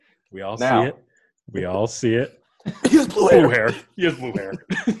We all Now. see it. We all see it. He has blue Blue hair. He has blue hair.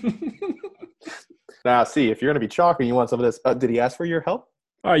 Now, see, if you're going to be chalking, you want some of this. Did he ask for your help?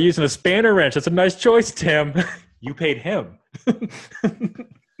 Oh, using a spanner wrench. That's a nice choice, Tim. You paid him. You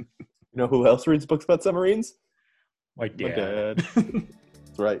know who else reads books about submarines? My My dad. dad.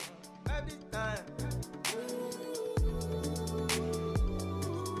 That's right.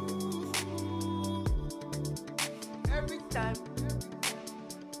 Every time.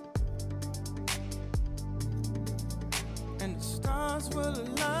 And the stars will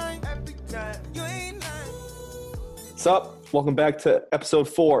align every time. You ain't lying. What's up? Welcome back to episode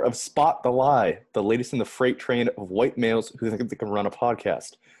 4 of Spot the Lie, the latest in the freight train of white males who think they can run a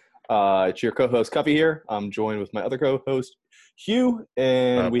podcast. It's your co-host, Cuffy, here. I'm joined with my other co-host, Hugh,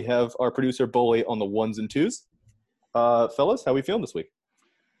 and we have our producer, Bully, on the ones and twos. Fellas, how we feeling this week?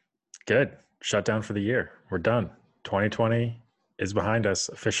 Good. Shut down for the year. We're done. 2020 is behind us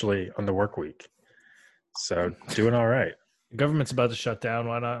officially on the work week. So doing all right. The government's about to shut down.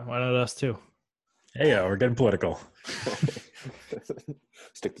 Why not us too? Hey, we're getting political.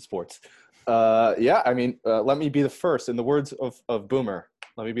 Stick to sports. Let me be the first. In the words of Boomer,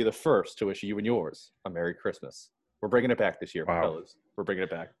 let me be the first to wish you and yours a Merry Christmas. We're bringing it back this year, Wow. fellas. We're bringing it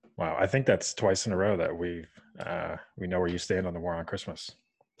back. Wow. I think that's twice in a row that we know where you stand on the war on Christmas.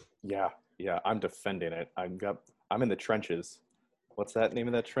 Yeah, I'm defending it. I'm in the trenches. What's that name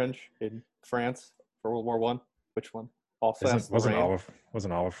of that trench in France for World War One? Which one? Wasn't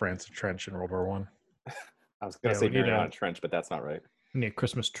all of France a trench in World War One? I was gonna say Mariana Trench, but that's not right. We need a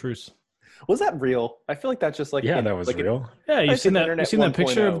Christmas truce. Was that real? I feel like that's just like That was real. Yeah, I you've seen think that. Internet You've seen that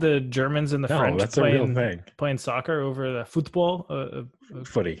picture 1.0. of the Germans and the No, French that's a real thing. playing soccer over the football,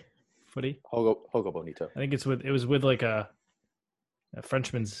 Footy. footy. Hogo Bonito. I think it was with like a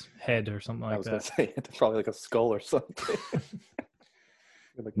Frenchman's head or something I like was that. gonna say it's probably like a skull or something.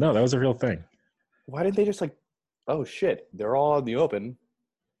 No, that was a real thing. Why didn't they just like? Oh shit! They're all in the open.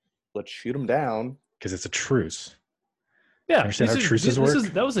 Let's shoot them down. Because it's a truce. Yeah, Understand how truces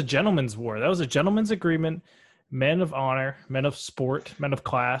that was a gentleman's war. That was a gentleman's agreement. Men of honor, men of sport, men of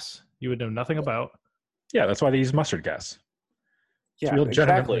class. You would know nothing about. Yeah, that's why they use mustard gas. Yeah, It's a real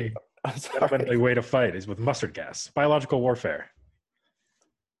exactly. I'm gentlemanly sorry. way to fight is with mustard gas. Biological warfare.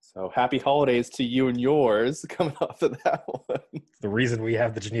 So happy holidays to you and yours coming off of that one. It's the reason we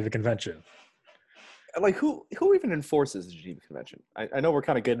have the Geneva Convention. Like who even enforces the Geneva Convention? I know we're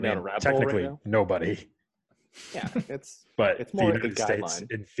kind of getting down a rabbit hole right technically, now. nobody. Yeah, it's But It's the more like a United States,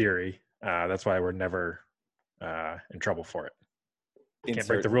 guideline. in theory, that's why we're never in trouble for it. You can't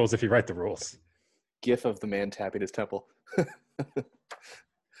break insert the rules if you write the rules. gif of the man tapping his temple.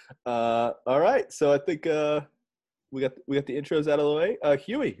 All right, so I think we got the intros out of the way.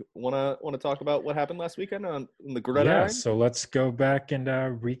 Huey, wanna talk about what happened last weekend on the gridiron? Yeah, so let's go back and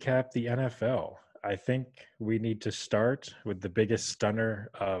recap the NFL. I think we need to start with the biggest stunner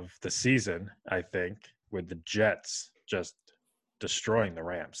of the season, I think, with the Jets just destroying the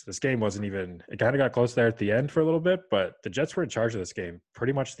Rams. This game wasn't even – it kind of got close there at the end for a little bit, but the Jets were in charge of this game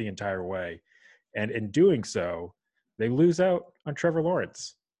pretty much the entire way. And in doing so, they lose out on Trevor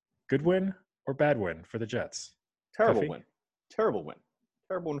Lawrence. Good win or bad win for the Jets? Terrible Tuffy? win. Terrible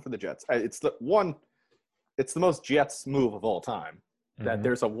win for the Jets. It's the most Jets move of all time. That Mhm.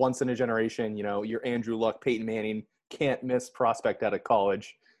 there's a once in a generation, your Andrew Luck, Peyton Manning, can't miss prospect out of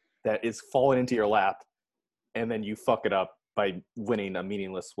college that is falling into your lap, and then you fuck it up by winning a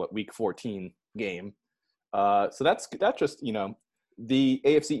meaningless week 14 game. So that's just the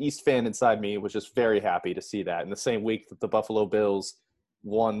AFC East fan inside me was just very happy to see that. In the same week that the Buffalo Bills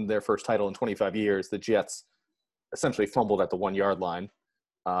won their first title in 25 years, the Jets essentially fumbled at the 1 yard line.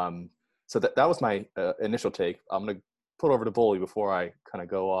 So that was my initial take. I'm gonna put over to Bully before I kind of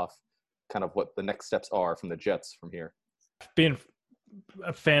go off kind of what the next steps are from the Jets from here. Being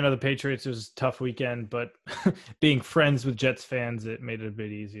a fan of the Patriots, it was a tough weekend, but being friends with Jets fans, it made it a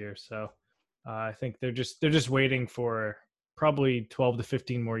bit easier. So I think they're just waiting for probably 12 to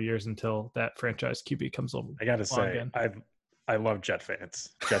 15 more years until that franchise QB comes over. I got to say, again. I love Jet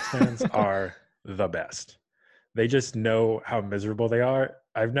fans. Jets fans are the best. They just know how miserable they are.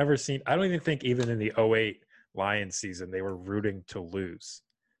 I don't even think even in the 08 Lions season, they were rooting to lose.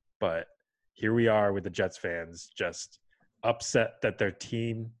 But here we are with the Jets fans just upset that their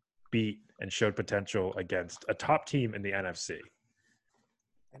team beat and showed potential against a top team in the NFC.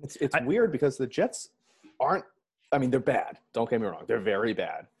 And it's weird because the Jets aren't – I mean, they're bad. Don't get me wrong. They're very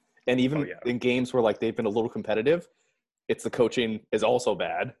bad. And even in games where, they've been a little competitive, it's the coaching is also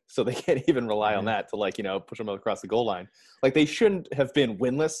bad. So they can't even rely on that to, push them across the goal line. They shouldn't have been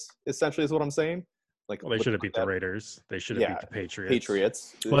winless, essentially, is what I'm saying. Like, Well, they should have beat the that. Raiders. They should have Yeah, beat the Patriots.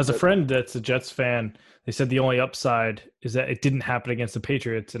 Patriots. Well, as a friend that's a Jets fan, they said the only upside is that it didn't happen against the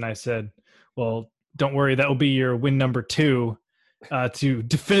Patriots, and I said, "Well, don't worry, that will be your win number 2 to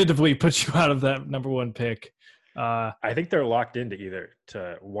definitively put you out of that number 1 pick." I think they're locked into either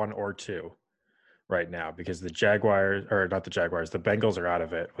to 1 or 2 right now because the Jaguars, or not the Jaguars, the Bengals are out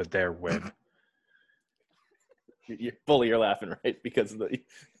of it with their win. You're laughing, right? Because of the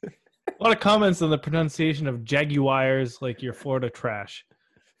A lot of comments on the pronunciation of Jaguars, like your Florida trash.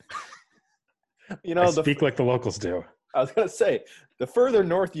 you know I the speak like the locals do. I was gonna say, the further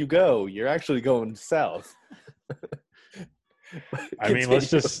north you go, you're actually going south. I mean, let's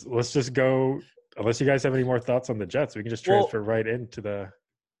just go. Unless you guys have any more thoughts on the Jets, we can just transfer right into the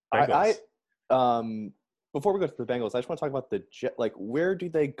Bengals. Before we go to the Bengals, I just want to talk about the Jet. Like, where do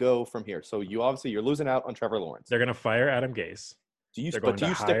they go from here? So you're losing out on Trevor Lawrence. They're going to fire Adam Gase. They're going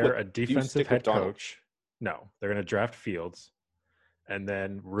to hire a defensive head coach. No, they're going to draft Fields, and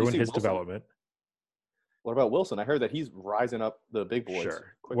then ruin his development. What about Wilson? I heard that he's rising up the big boys.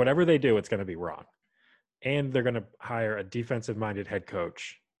 Sure. Quickly. Whatever they do, it's going to be wrong. And they're going to hire a defensive-minded head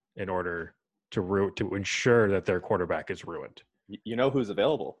coach in order to ensure that their quarterback is ruined. You know who's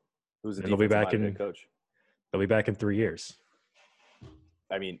available? Who's a defensive-minded head coach? They'll be back in 3 years.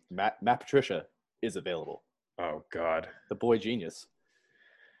 I mean, Matt Patricia is available. Oh, God. The boy genius.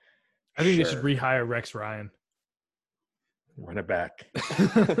 I think they should rehire Rex Ryan. Run it back.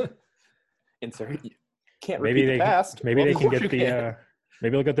 Insert. Can't repeat the past. Maybe they can get the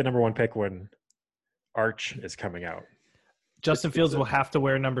maybe they'll get the number 1 pick when Arch is coming out. Justin Fields will have to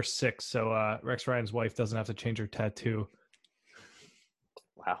wear number 6, so Rex Ryan's wife doesn't have to change her tattoo.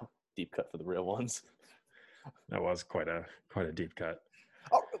 Wow, deep cut for the real ones. That was quite a deep cut.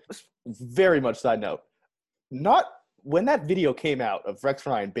 Oh, very much side note. Not when that video came out of Rex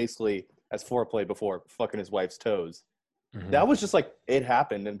Ryan basically as foreplay before fucking his wife's toes. Mm-hmm. That was just like it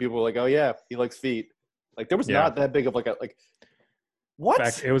happened, and people were like, "Oh yeah, he likes feet." Like there was not that big of like what? In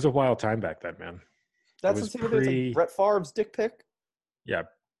fact, it was a wild time back then, man. That's the same thing. It's like Brett Favre's dick pic. Yeah,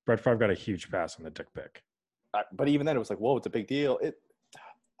 Brett Favre got a huge pass on the dick pic. But even then, it was like, whoa, it's a big deal.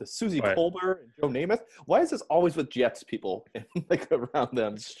 The Susie Colbert and Joe Namath. Why is this always with Jets people and like around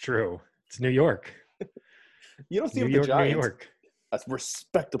them? It's true. It's New York. You don't see it with the Giants. New York. That's a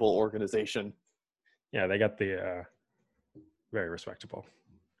respectable organization. Yeah, they got the very respectable.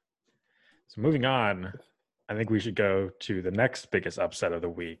 So moving on, I think we should go to the next biggest upset of the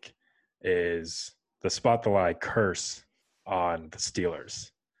week is the Spot the Lie curse on the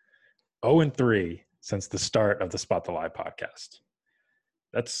Steelers. 0-3 since the start of the Spot the Lie podcast.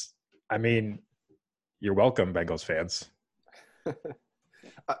 You're welcome, Bengals fans.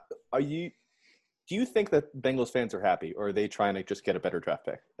 Do you think that Bengals fans are happy, or are they trying to just get a better draft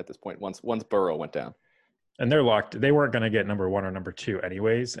pick at this point once Burrow went down? And they're locked. They weren't going to get number 1 or number 2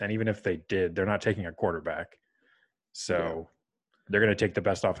 anyways. And even if they did, they're not taking a quarterback. So they're going to take the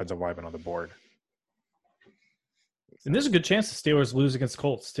best offensive lineman on the board. And there's a good chance the Steelers lose against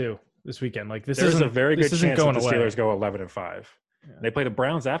Colts too this weekend. Like this There's isn't a very good chance that the Steelers go 11-5. Yeah. They play the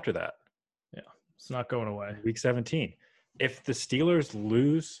Browns after that. Yeah, it's not going away. Week 17. If the Steelers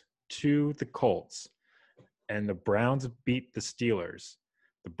lose to the Colts and the Browns beat the Steelers,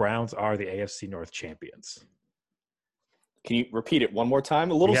 the Browns are the AFC North champions. Can you repeat it one more time?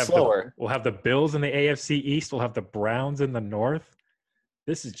 A little slower. We'll have the Bills in the AFC East. We'll have the Browns in the North.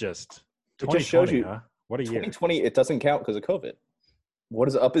 This is just 2020, it just shows you, huh? What a 2020, year. it doesn't count because of COVID. What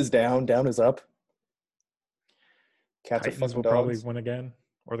is up is down, down is up. Cats Titans are fucking will dogs. probably win again,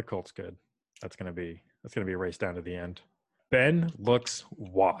 or the Colts could. That's gonna be a race down to the end. Ben looks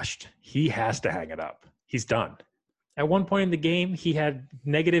washed. He has to hang it up. He's done. At one point in the game, he had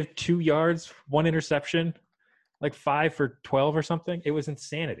 -2 yards, 1 interception, like 5 for 12 or something. It was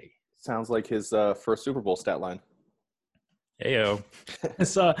insanity. Sounds like his first Super Bowl stat line. Heyo. I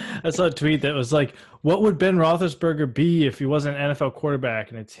saw a tweet that was like, "What would Ben Roethlisberger be if he wasn't an NFL quarterback?"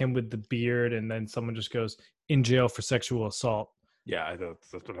 And it's him with the beard, and then someone just goes in jail for sexual assault. Yeah,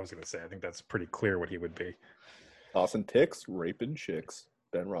 that's what I was going to say. I think that's pretty clear what he would be. Tossing picks, raping chicks.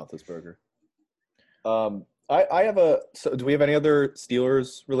 Ben Roethlisberger. I have so do we have any other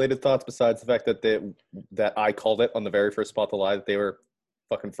Steelers related thoughts besides the fact that I called it on the very first Spot the Lie that they were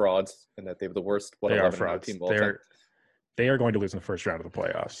fucking frauds and that they were the worst. They are frauds. They are going to lose in the first round of the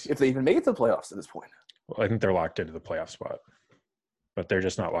playoffs. If they even make it to the playoffs at this point. Well, I think they're locked into the playoff spot, but they're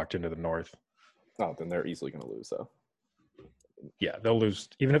just not locked into the North. Oh, then they're easily going to lose, though. Yeah, they'll lose.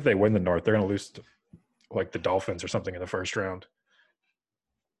 Even if they win the North, they're going to lose to, like the Dolphins or something in the first round.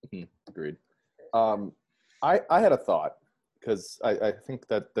 Agreed. I had a thought because I think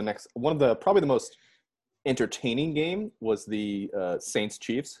that the next one of the probably the most entertaining game was the Saints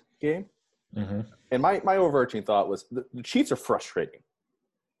Chiefs game. Mm-hmm. And my overarching thought was the Chiefs are frustrating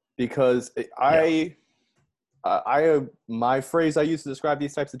because my phrase I used to describe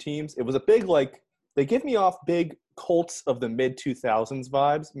these types of teams, it was a big, like, they give me off big Colts of the mid 2000s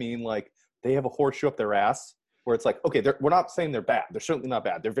vibes, meaning like they have a horseshoe up their ass where it's like, okay, we're not saying they're bad. They're certainly not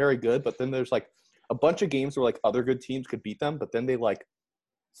bad. They're very good. But then there's like a bunch of games where like other good teams could beat them, but then they like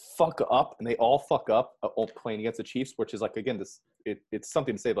fuck up, and they all fuck up playing against the Chiefs, which is like, again, it's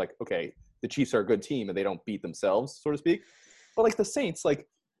something to say like, okay, the Chiefs are a good team and they don't beat themselves, so to speak. But like the Saints, like,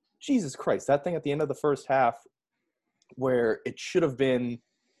 Jesus Christ, that thing at the end of the first half where it should have been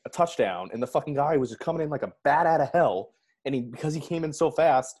a touchdown and the fucking guy was just coming in like a bat out of hell, and because he came in so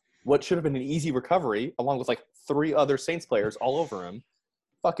fast, what should have been an easy recovery along with like 3 other Saints players all over him,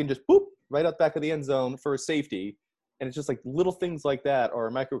 fucking just boop right out back of the end zone for a safety. And it's just like little things like that are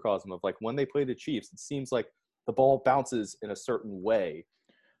a microcosm of like when they play the Chiefs, it seems like the ball bounces in a certain way.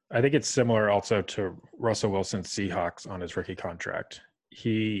 I think it's similar also to Russell Wilson's Seahawks on his rookie contract.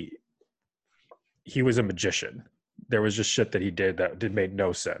 He was a magician. There was just shit that he did that made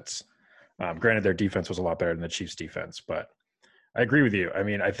no sense. Granted, their defense was a lot better than the Chiefs' defense, but I agree with you. I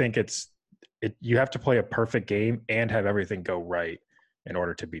mean, I think you have to play a perfect game and have everything go right in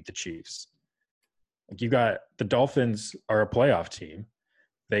order to beat the Chiefs. Like, you got the Dolphins are a playoff team.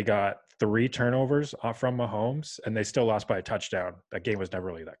 They got 3 turnovers from Mahomes, and they still lost by a touchdown. That game was never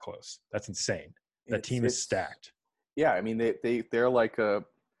really that close. That's insane. That team is stacked. Yeah, I mean, they're like a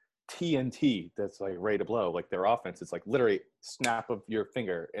TNT that's like ready to blow. Like their offense, it's like literally snap of your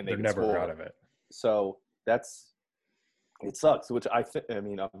finger, and they're never score. out of it. So it sucks. Which I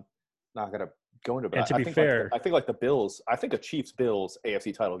mean, I'm not gonna go into. But and to be think fair, I think like the Bills. I think a Chiefs-Bills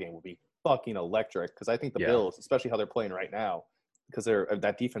AFC title game would be fucking electric, because I think the Bills, especially how they're playing right now, because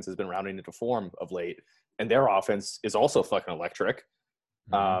that defense has been rounding into form of late, and their offense is also fucking electric.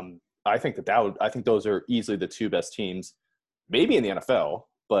 Mm-hmm. I think I think those are easily the 2 best teams, maybe in the NFL.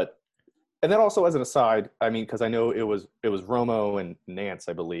 But and then also as an aside, I mean, because I know it was Romo and Nance,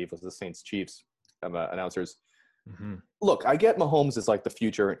 I believe, was the Saints Chiefs announcers. Mm-hmm. Look, I get Mahomes is like the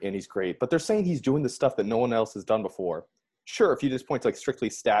future and he's great, but they're saying he's doing the stuff that no one else has done before. Sure, if you just point to like strictly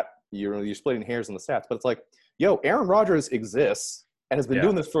stat, you're splitting hairs on the stats, but it's like, yo, Aaron Rodgers exists and has been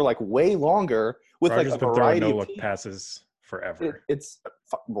doing this for like way longer with Rodgers like a been variety throwing of no-look passes forever.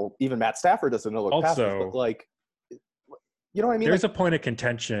 Well, even Matt Stafford doesn't no-look passes, but like, you know what I mean? There's a point of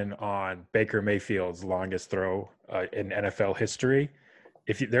contention on Baker Mayfield's longest throw in NFL history.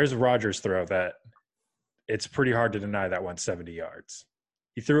 There's a Rodgers throw that it's pretty hard to deny that went 70 yards.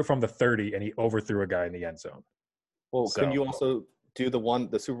 He threw it from the 30 and he overthrew a guy in the end zone. Well, can you also do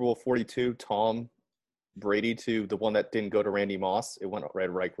the Super Bowl 42 Tom Brady to the one that didn't go to Randy Moss? It went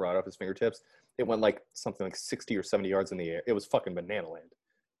right off his fingertips. It went like something like 60 or 70 yards in the air. It was fucking banana land.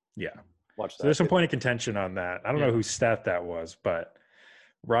 Yeah. Watch that. So there's some point of contention on that. I don't know whose stat that was, but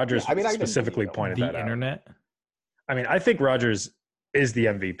Rodgers specifically pointed that out. The internet? I mean, I think Rodgers is the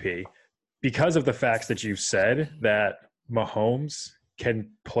MVP because of the facts that you've said, that Mahomes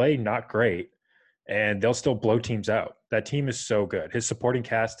can play not great and they'll still blow teams out. That team is so good. His supporting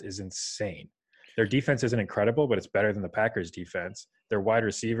cast is insane. Their defense isn't incredible, but it's better than the Packers' defense. Their wide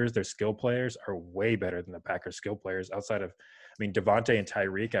receivers, their skill players are way better than the Packers' skill players outside of, I mean, Devontae and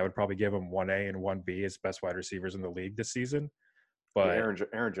Tyreek, I would probably give them 1A and 1B as best wide receivers in the league this season. But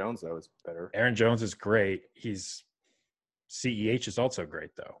Aaron Jones, though, is better. Aaron Jones is great. CEH is also great,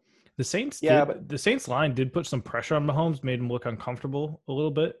 though. The Saints line did put some pressure on Mahomes, made him look uncomfortable a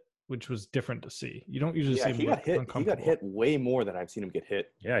little bit, which was different to see. You don't usually see him look uncomfortable. He got hit way more than I've seen him get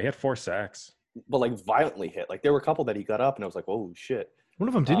hit. Yeah, he had 4 sacks. But like violently hit. Like there were a couple that he got up and I was like, oh shit. One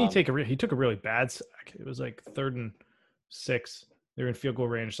of them, didn't he took a really bad sack. It was like 3rd and 6. They were in field goal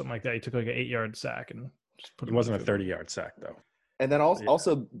range, something like that. He took like an 8-yard sack and just put. It wasn't a 30-yard sack though. And then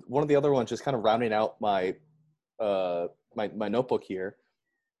also one of the other ones, just kind of rounding out my my notebook here,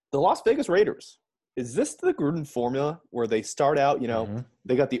 the Las Vegas Raiders. Is this the Gruden formula where they start out,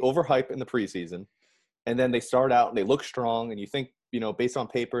 they got the overhype in the preseason, and then they start out and they look strong, and you think, based on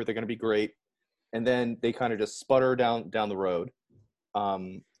paper, they're going to be great, and then they kind of just sputter down the road.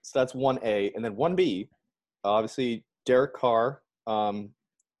 So that's 1A, and then 1B, obviously Derek Carr,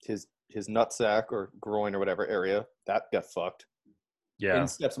 his nutsack or groin or whatever area that got fucked. Yeah. In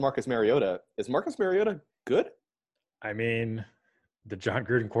steps Marcus Mariota. Is Marcus Mariota good? I mean, the John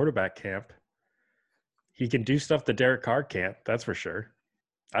Gruden quarterback camp. He can do stuff that Derek Carr can't, that's for sure.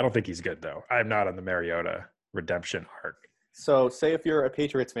 I don't think he's good, though. I'm not on the Mariota redemption arc. So, say if you're a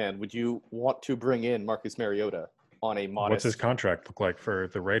Patriots fan, would you want to bring in Marcus Mariota? on a modest. What's his contract look like for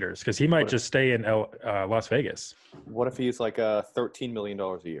the Raiders? Because he might just stay in Las Vegas. What if he's like $13 million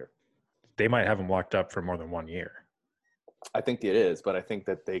a year? They might have him locked up for more than 1 year. I think it is, but I think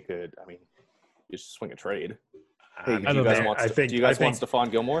that they could. I mean, you just swing a trade. Hey, I do you guys want think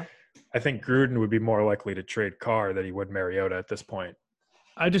Stephon Gilmore? I think Gruden would be more likely to trade Carr than he would Mariota at this point.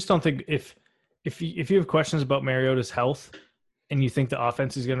 I just don't think if you have questions about Mariota's health and you think the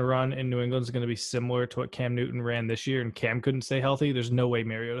offense is going to run in New England is going to be similar to what Cam Newton ran this year and Cam couldn't stay healthy, there's no way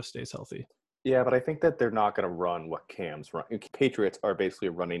Mariota stays healthy. Yeah, but I think that they're not going to run what Cam's run. Patriots are basically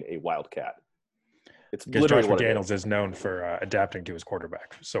running a wildcat. It's Because literally Josh what it McDaniels is known for adapting to his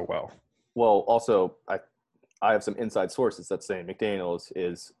quarterback so well. Well, also, I have some inside sources that say McDaniels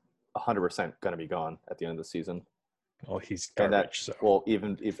is 100% going to be gone at the end of the season. Well, he's And garbage. So well,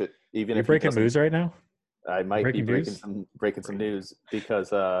 even if you're breaking news right now. I might be Breaking breaking some news because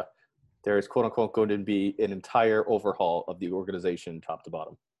there is quote unquote going to be an entire overhaul of the organization top to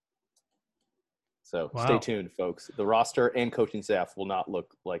bottom. So Stay tuned, folks. The roster and coaching staff will not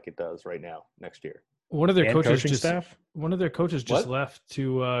look like it does right now next year. One of their And coaches coaching just staff? One of their coaches just What? left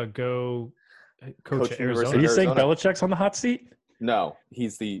to go coach Coach at Are University Arizona. you saying Arizona. Belichick's on the hot seat? No,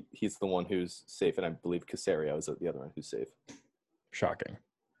 he's the one who's safe, and I believe Casario is the other one who's safe. Shocking.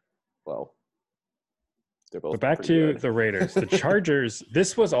 Well, they're both. But back pretty to good. the Raiders. The Chargers,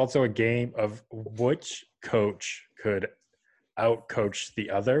 this was also a game of which coach could out-coach the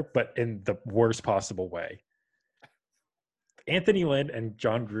other, but in the worst possible way. Anthony Lynn and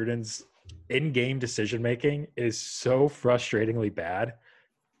John Gruden's in-game decision-making is so frustratingly bad.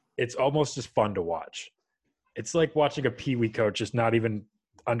 It's almost just fun to watch. It's like watching a peewee coach just not even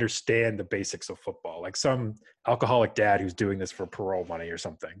understand the basics of football, like some alcoholic dad who's doing this for parole money or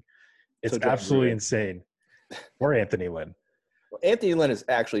something. It's So John absolutely Gruden. insane. Or Anthony Lynn. Anthony Lynn is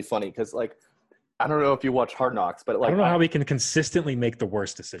actually funny because, like, I don't know if you watch Hard Knocks, but like, I don't know how he can consistently make the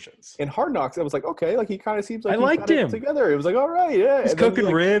worst decisions. in Hard Knocks, I was like, okay, like he kind of seems like I he's liked got it him. together. It was like, all right, yeah. He's And then cooking you,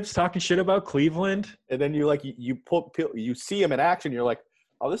 like, ribs, talking shit about Cleveland. and then you see him in action. You're like,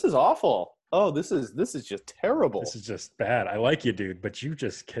 oh, this is awful. Oh, this is just terrible. This is just bad. I like you, dude, but you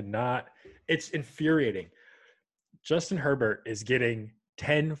just cannot. It's infuriating. Justin Herbert is getting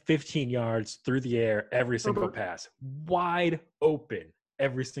 10, 15 yards through the air every single pass, wide open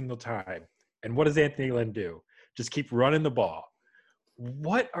every single time. And what does Anthony Lynn do? Just keep running the ball.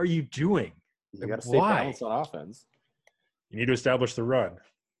 What are you doing? You got to stay Why? balanced on offense. You need to establish the run.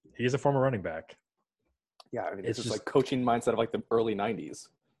 He is a former running back. Yeah, I mean, It's it's just just- like coaching mindset of like the early '90s.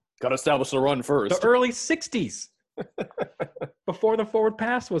 Got to establish the run first. The early 60s, before the forward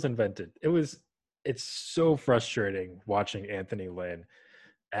pass was invented. It's so frustrating watching Anthony Lynn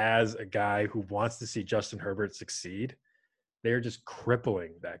as a guy who wants to see Justin Herbert succeed. They're just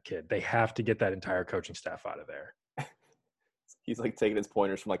crippling that kid. They have to get that entire coaching staff out of there. He's like taking his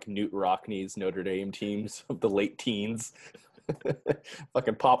pointers from like Newt Rockney's Notre Dame teams of the late teens.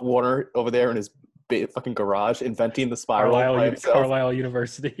 Fucking Pop Warner over there in his fucking garage inventing the spiral by himself. Carlisle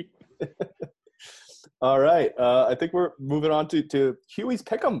University. All right. I think we're moving on to Huey's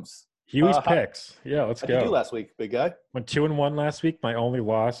Pick'ems. Huey's how- picks. Yeah, let's How'd you do go. last week, big guy? Went 2-1 last week. My only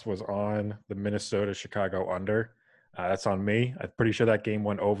loss was on the Minnesota Chicago under. That's on me. I'm pretty sure that game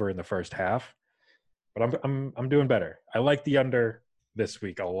went over in the first half. But I'm doing better. I like the under this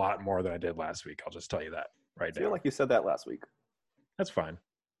week a lot more than I did last week. I'll just tell you that right I feel now. like you said that last week. That's fine.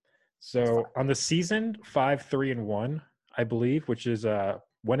 So on the season, 5-3-1, I believe, which is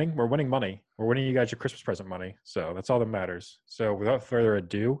winning. We're winning money. We're winning you guys your Christmas present money. So that's all that matters. So without further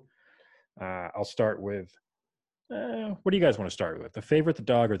ado, I'll start with what do you guys want to start with? The favorite, the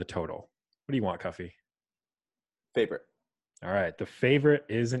dog, or the total? What do you want, Cuffy? Favorite. All right. The favorite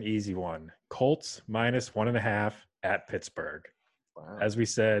is an easy one. Colts -1.5 at Pittsburgh. Wow. As we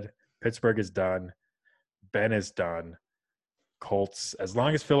said, Pittsburgh is done. Ben is done. Colts, as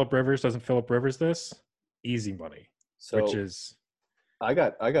long as Phillip Rivers doesn't Phillip Rivers this, easy money, So which is I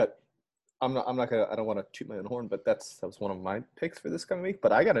got I'm not gonna I don't want to toot my own horn, but that was one of my picks for this coming week.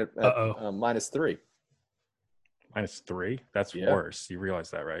 But I got it at -3. -3. That's Yeah. worse. You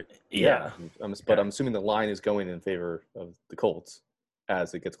realize that, right? But I'm assuming the line is going in favor of the Colts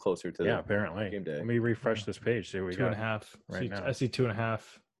as it gets closer to Yeah, the apparently. game day. Let me refresh this page. See what we 2.5. got right now. I see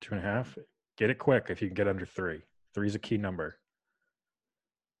 2.5. 2.5. Get it quick if you can get under 3. 3 is a key number.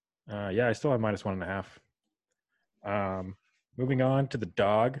 Yeah, I still have -1.5. Moving on to the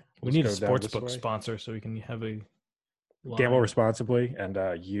dog. We Let's need a go down sports this book way. sponsor so we can have a Gamble line. responsibly and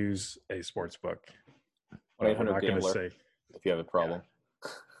use a sports book. But I'm 1-800 not going to Gambler. say If you have a problem.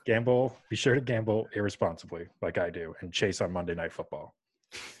 gamble. Be sure to gamble irresponsibly, like I do, and chase on Monday Night Football.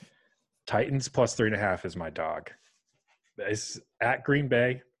 Titans +3.5 is my dog. It's at Green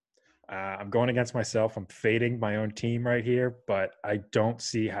Bay. I'm going against myself. I'm fading my own team right here, but I don't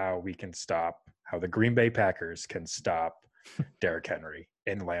see how the Green Bay Packers can stop Derrick Henry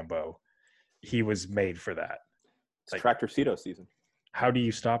in Lambeau. He was made for that. It's Tractor Cedo season. How do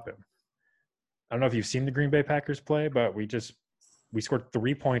you stop him? I don't know if you've seen the Green Bay Packers play, but we scored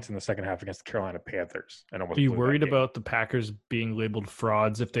 3 points in the second half against the Carolina Panthers. And almost Are you blew that worried game. about the Packers being labeled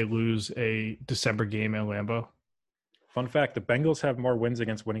frauds if they lose a December game at Lambeau? Fun fact, the Bengals have more wins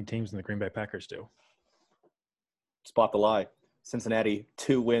against winning teams than the Green Bay Packers do. Spot the lie. Cincinnati,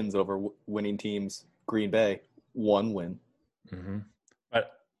 2 wins over winning teams. Green Bay, 1 win. Mm-hmm.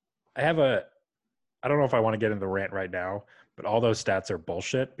 But I don't know if I want to get into the rant right now, but all those stats are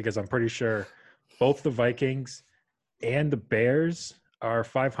bullshit because I'm pretty sure both the Vikings and the Bears are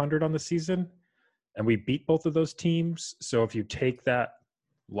 500 on the season, and we beat both of those teams. So if you take that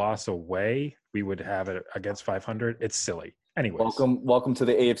loss away, we would have it against 500. It's silly. Anyways. Welcome to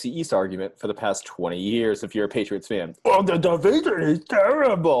the AFC East argument for the past 20 years if you're a Patriots fan. Oh, the division is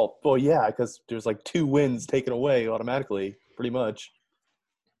terrible. Well, yeah, because there's like 2 wins taken away automatically, pretty much.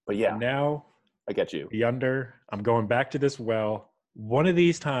 But yeah, Now, I get you. the under, I'm going back to this well. One of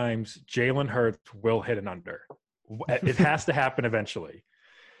these times, Jalen Hurts will hit an under. It has to happen eventually.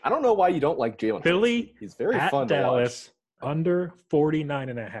 I don't know why you don't like Jalen Hurts. Philly He's very at fun Dallas, to under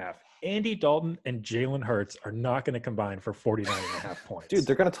 49.5. Andy Dalton and Jalen Hurts are not going to combine for 49.5 points. watch. Dude,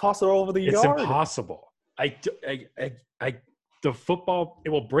 they're going to toss it all over the it's yard. impossible. The football, it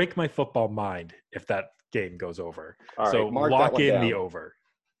will break my football mind if that game goes over. All right, So mark that lock one in down. the over.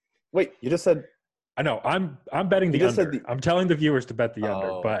 Wait, you just said I know. I'm betting You the just said under. I'm telling the viewers to bet the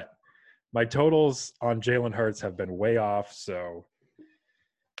under, Oh. but my totals on Jalen Hurts have been way off, so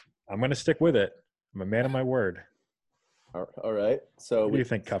I'm going to stick with it. I'm a man of my word. all right. So What do you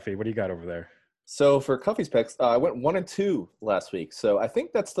think, Cuffy? What do you got over there? So for Cuffy's picks, I went 1-2 last week. So I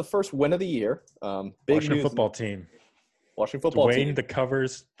think that's the first win of the year. Big Washington news. football team. Washington football Dwayne team. the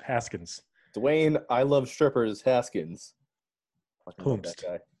covers Haskins. Dwayne, I love strippers, Haskins. Fucking love that Whomst.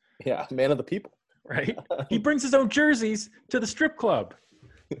 guy. Yeah, man of the people. Right? He brings his own jerseys to the strip club.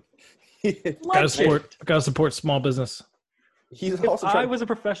 Gotta support small business. He's If also I trying, was a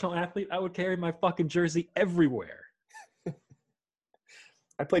professional athlete, I would carry my fucking jersey everywhere.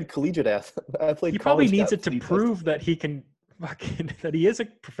 I played collegiate athlete. I played He probably college needs it to athlete. prove that he can that he is a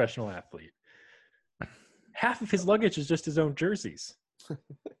professional athlete. Half of his luggage is just his own jerseys.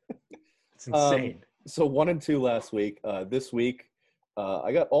 It's insane. So 1-2 last week. This week,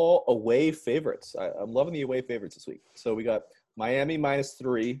 I got all away favorites. I'm loving the away favorites this week. So we got Miami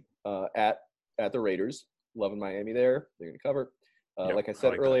 -3 at the Raiders. Loving Miami there. They're going to cover. Yep, like I I said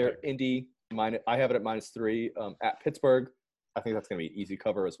like that earlier, pick. Indy, I have it at -3 at Pittsburgh. I think that's going to be an easy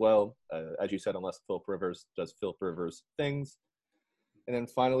cover as well. As you said, unless Philip Rivers does Philip Rivers things. And then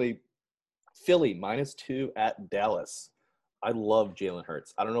finally, Philly -2 at Dallas. I love Jalen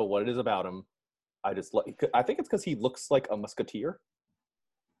Hurts. I don't know what it is about him. I think it's because he looks like a musketeer.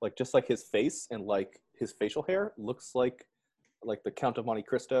 Like just like his face and like his facial hair looks like the Count of Monte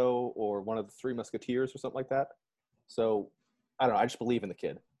Cristo or one of the Three Musketeers or something like that. So I don't know. I just believe in the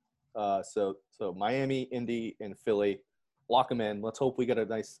kid. So Miami, Indy, and Philly, lock them in. Let's hope we get a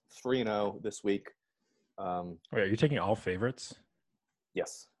nice 3-0 this week. Wait, are you taking all favorites?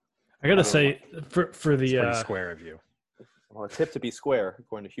 Yes. I gotta I don't say, for It's pretty the square of you. Well, a tip to be square,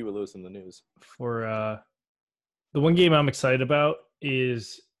 according to Huey Lewis in the news. for the one game I'm excited about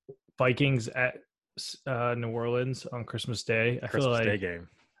is Vikings at New Orleans on Christmas Day. Christmas Day game.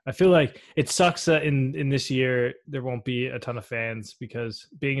 I feel like it sucks that in this year there won't be a ton of fans because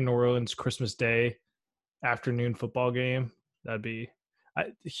being in New Orleans Christmas Day afternoon football game, that'd be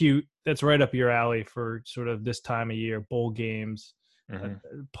Hugh. That's right up your alley for sort of this time of year, bowl games, Mhm.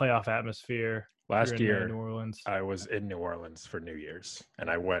 playoff atmosphere. Last You're in, year, New Orleans. I was in New Orleans for New Year's, and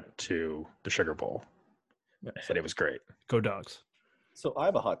I went to the Sugar Bowl, and it was great. Go Dogs. So I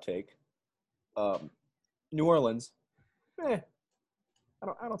have a hot take. New Orleans, I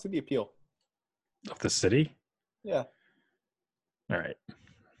don't see the appeal. Of the city? Yeah, All right. I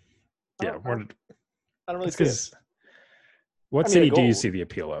Yeah, don't- we're, I don't really it's see it. 'cause- what I mean, city a do you goal- see the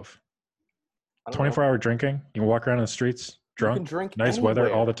appeal of? I don't know. 24-hour drinking? You can walk around in the streets You can drunk, drink nice weather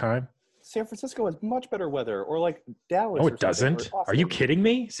anywhere. all the time? San Francisco has much better weather, or like Dallas. No, or it something, or doesn't. Are you Austin. kidding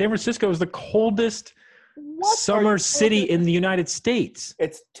me? San Francisco is the coldest What? Are summer you city kidding? in the United States.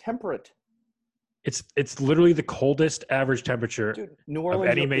 It's temperate, It's literally the coldest average temperature dude. New of Orleans,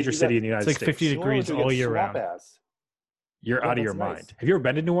 any major city in the United It's like States. 50 New Orleans, degrees you get all year swamp round. ass. You're Yeah, out of your that's mind. nice. Have you ever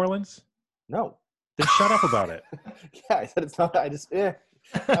been to New Orleans? No. Then shut up about it. Yeah, I said it's not. I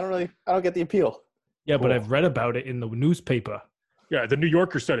don't get the appeal. Yeah, but Cool. I've read about it in the newspaper. Yeah, the New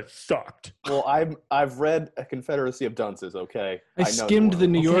Yorker said it sucked. Well, I've read A Confederacy of Dunces. Okay, I know skimmed the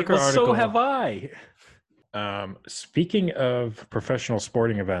New Okay, Yorker well, article. so have I. Speaking of professional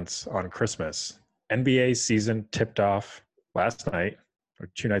sporting events on Christmas, NBA season tipped off last night or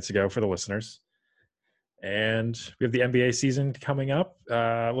 2 nights ago for the listeners. And we have the NBA season coming up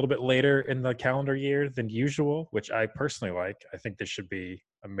a little bit later in the calendar year than usual, which I personally like. I think this should be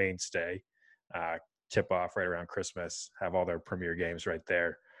a mainstay. Tip off right around Christmas, have all their premier games right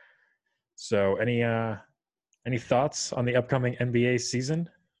there. So any thoughts on the upcoming NBA season?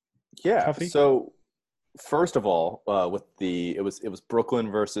 Yeah. Tuffy? So first of all, it was Brooklyn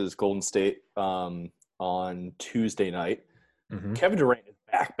versus Golden State on Tuesday night. Mhm. Kevin Durant is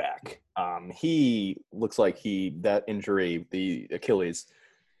back. He looks like that injury, the Achilles,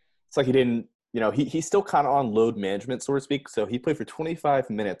 it's like he didn't, he's still kind of on load management, so to speak. So he played for 25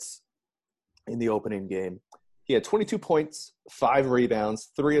 minutes in the opening game. He had 22 points, 5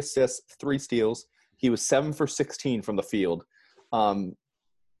 rebounds, 3 assists, 3 steals. He was 7 for 16 from the field.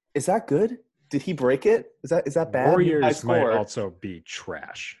 Is that good? Did he break it? Is that bad? High Warriors might score. also be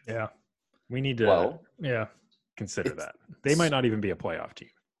trash. Yeah. We need to Well, Yeah. consider it's- that. They might not even be a playoff team.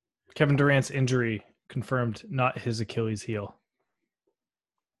 Kevin Durant's injury confirmed not his Achilles heel.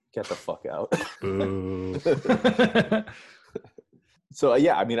 get the fuck out. Boo. So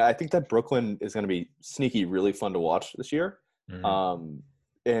yeah, I mean, I think that Brooklyn is going to be sneaky, really fun to watch this year. Mhm.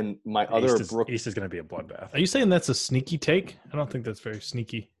 And my East other East is going to be a bloodbath. Are you saying that's a sneaky take? I don't think that's very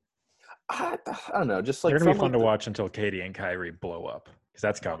sneaky. I don't know, just like They're going to be from, fun like, to watch until Katie and Kyrie blow up because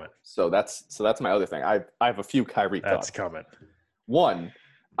that's coming. So that's my other thing. I have a few Kyrie That's thoughts. coming. One,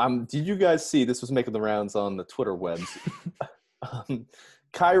 did you guys see this was making the rounds on the Twitter webs?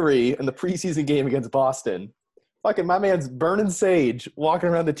 Kyrie in the preseason game against Boston, fucking my man's burning sage, walking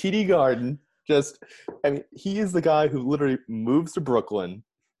around the TD Garden. He is the guy who literally moves to Brooklyn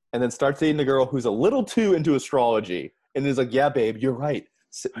and then starts dating a girl who's a little too into astrology, and is like, "Yeah, babe, you're right.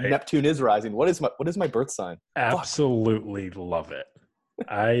 Neptune is rising. What is my birth sign?" Absolutely love it.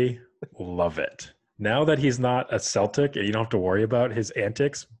 I love it. Now that he's not a Celtic and you don't have to worry about his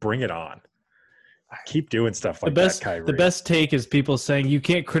antics, bring it on. Keep doing stuff like that, Kyrie. The best take is people saying you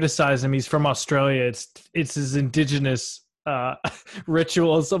can't criticize him. He's from Australia. It's his indigenous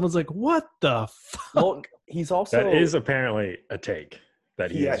ritual. Someone's like, what the fuck? Well, he's also That is apparently a take that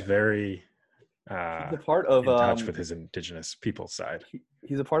he Yeah. is very he's a part of in touch with his indigenous people's side.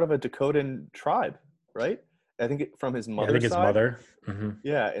 he's a part of a Dakotan tribe, right? I think from his Yeah, mother's I think his side. mother. Mhm.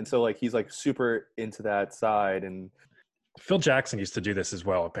 Yeah, and so like he's like super into that side, and Phil Jackson used to do this as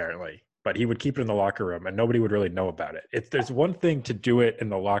well, apparently, but he would keep it in the locker room and nobody would really know about it. There's one thing to do it in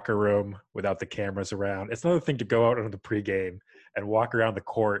the locker room without the cameras around. It's another thing to go out on the pregame and walk around the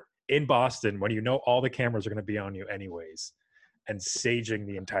court in Boston when you know all the cameras are going to be on you anyways and saging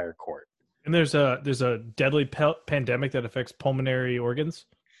the entire court. And there's a deadly pandemic that affects pulmonary organs.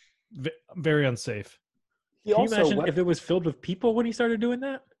 Very unsafe. he Can you also imagine went, if it was filled with people when he started doing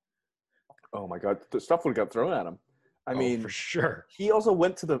that? oh my god, the stuff would have got thrown at him. I mean, for sure. he also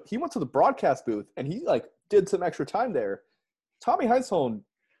went to the broadcast booth, and he like did some extra time there. Tommy Heinsohn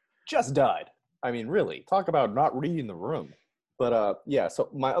just died. I mean, really, talk about not reading the room. But yeah. So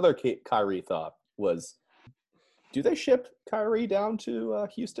my other Kyrie thought was, do they ship Kyrie down to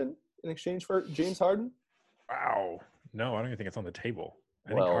Houston in exchange for James Harden? Wow. No, I don't even think it's on the table. I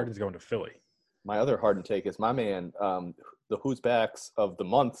think Well- Harden's going to Philly. My other Harden take is my man. The who's backs of the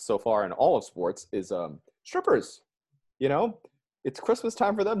month so far in all of sports is strippers. You know, it's Christmas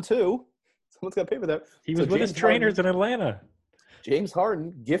time for them too. Someone's got to pay for that. He So was with his James trainers in Atlanta. James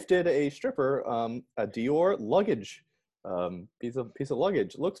Harden gifted a stripper a Dior luggage, piece of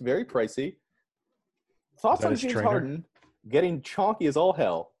luggage. Looks very pricey. Thoughts that on his James trainer? Harden getting chonky as all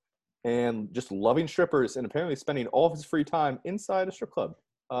hell and just loving strippers and apparently spending all of his free time inside a strip club?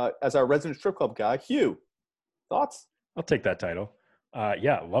 As our resident strip club guy, Hugh, thoughts? I'll take that title.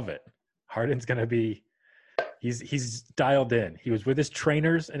 Yeah, love it. Harden's going to be he's dialed in. He was with his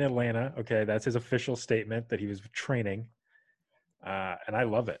trainers in Atlanta. Okay, that's his official statement that he was training. And I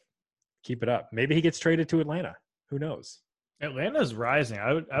love it. Keep it up. Maybe he gets traded to Atlanta. Who knows? Atlanta's rising.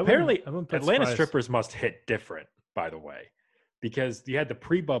 Apparently, I wouldn't put Atlanta surprise. strippers must hit different, by the way, because you had the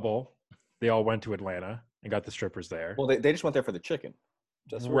pre-bubble. They all went to Atlanta and got the strippers there. Well, they just went there for the chicken.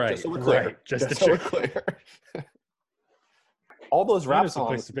 Right, so we're clear. right, just the so we're chicken. clear. All those rap Atlanta's the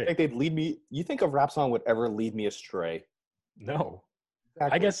place songs, to be. you think they'd lead me? You think a rap song would ever lead me astray? No. I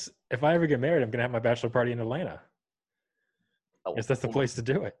Exactly. guess if I ever get married, I'm going to have my bachelor party in Atlanta. Oh, I guess that's the place to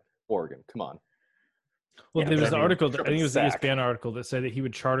do it. Oregon. Come on. Well, Yeah, there but was I an mean, article. I tripping think it was the sack. ESPN article that said that he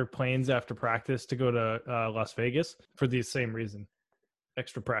would charter planes after practice to go to Las Vegas for the same reason,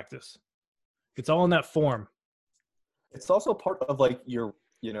 extra practice. It's all in that form. It's also part of like your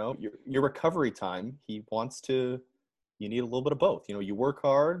recovery time. He wants to. You need a little bit of both. You work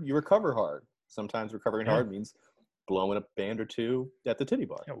hard, you recover hard. Sometimes recovering Yeah. hard means blowing a band or two at the titty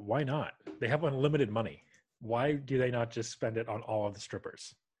bar. Yeah, why not? They have unlimited money. Why do they not just spend it on all of the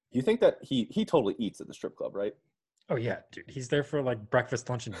strippers? You think that he totally eats at the strip club, right? Oh yeah, dude. He's there for like breakfast,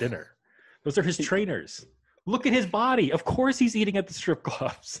 lunch, and dinner. Those are his trainers. Look at his body. Of course he's eating at the strip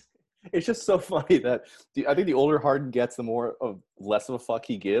clubs. It's just so funny that I think the older Harden gets, the more of less of a fuck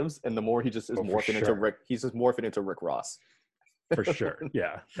he gives, and the more he just is Oh, for morphing into sure. Rick. He's just morphing into Rick Ross. For sure.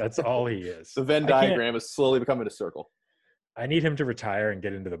 Yeah. That's all he is. The Venn I can't- diagram is slowly becoming a circle. I need him to retire and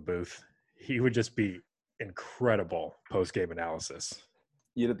get into the booth. He would just be incredible post-game analysis.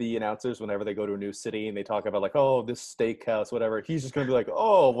 The announcers, whenever they go to a new city and they talk about like, oh, this steakhouse, whatever, he's just gonna be like,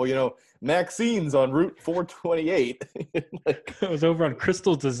 oh, well, Maxine's on Route 428. Like, I was over on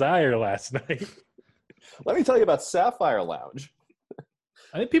Crystal Desire last night. let me tell you about Sapphire Lounge.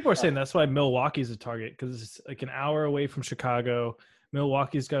 I think people are saying that's why Milwaukee's a target because it's like an hour away from Chicago.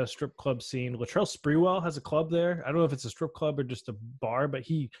 Milwaukee's got a strip club scene. Latrell Sprewell has a club there. I don't know if it's a strip club or just a bar, but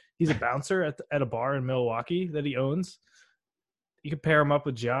he's a bouncer at a bar in Milwaukee that he owns. You could pair him up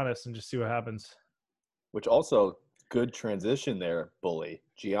with Giannis and just see what happens. Which also good transition there, Bully.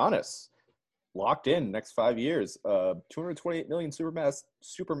 Giannis locked in next 5 years. $228 million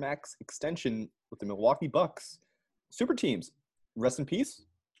supermax extension with the Milwaukee Bucks. Super teams. Rest in peace.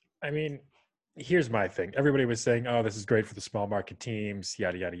 I mean, here's my thing. Everybody was saying, oh, this is great for the small market teams,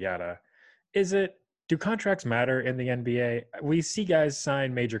 yada, yada, yada. Do contracts matter in the NBA? We see guys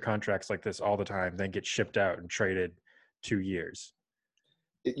sign major contracts like this all the time, then get shipped out and traded 2 years.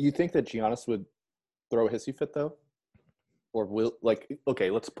 You think that Giannis would throw a hissy fit though? Or will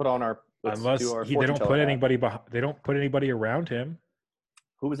let's put on our Unless they don't put anybody they don't put anybody around him.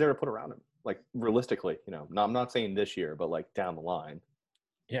 Who was there to put around him? Like realistically, I'm not saying this year, but like down the line.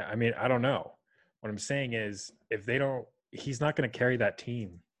 Yeah, I mean, I don't know. What I'm saying is he's not going to carry that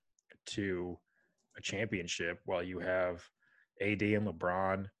team to a championship while you have AD and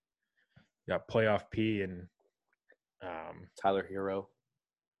LeBron, you got playoff P and Tyler Hero.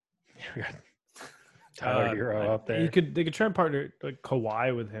 we got Tyler Hero out there. They could try and partner like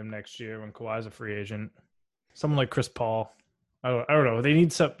Kawhi with him next year when Kawhi's a free agent. Someone like Chris Paul. I don't know. They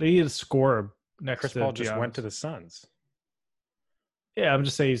need a scorer next Chris to Paul just Giannis. went to the Suns. Yeah, I'm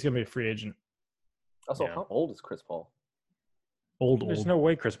just saying he's gonna be a free agent. Also, Yeah. how old is Chris Paul? There's no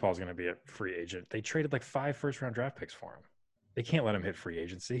way Chris Paul's going to be a free agent. They traded like 5 first-round draft picks for him. They can't let him hit free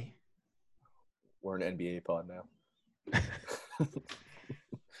agency. We're an NBA pod now.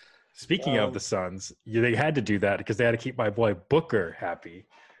 Speaking of the Suns, they had to do that because they had to keep my boy Booker happy.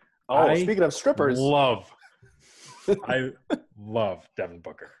 Oh, speaking of strippers. I love Devin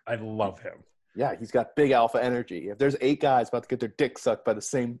Booker. I love him. Yeah, he's got big alpha energy. If there's 8 guys about to get their dick sucked by the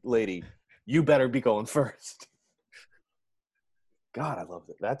same lady, you better be going first. God, I love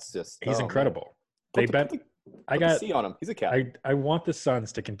it. That's just He's incredible. Man. I Put got the C on him. He's a cat. I want the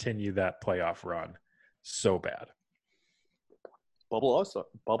Suns to continue that playoff run so bad.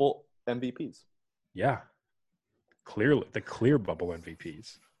 Bubble MVPs. Yeah. Clearly the clear bubble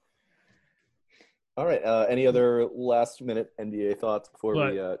MVPs. All right. Any other last minute NBA thoughts before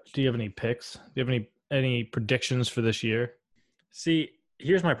we Do you have any picks? Do you have any predictions for this year? See,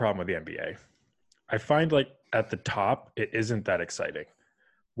 here's my problem with the NBA. I find like at the top, it isn't that exciting.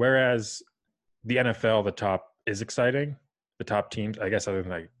 Whereas the NFL, the top is exciting. The top teams, I guess, other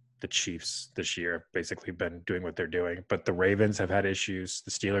than like the Chiefs this year, have basically been doing what they're doing. But the Ravens have had issues.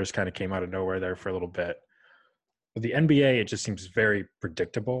 The Steelers kind of came out of nowhere there for a little bit. But the NBA, it just seems very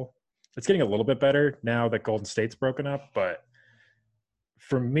predictable. It's getting a little bit better now that Golden State's broken up. But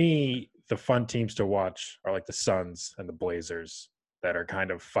for me, the fun teams to watch are like the Suns and the Blazers that are kind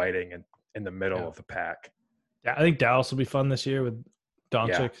of fighting in the middle of the pack. Yeah, I think Dallas will be fun this year with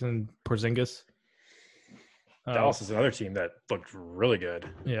Doncic and Porzingis. Dallas is another team that looked really good.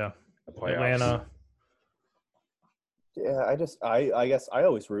 Yeah, In the playoffs. Atlanta. Yeah, I guess I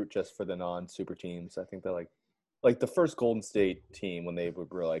always root just for the non-super teams. I think that like the first Golden State team when they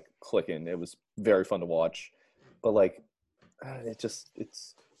were like clicking, it was very fun to watch. But like,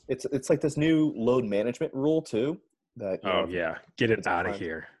 it's like this new load management rule too. That get it out of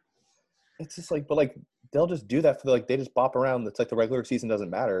here. It's just like, but like they'll just do that for they just bop around. It's like the regular season doesn't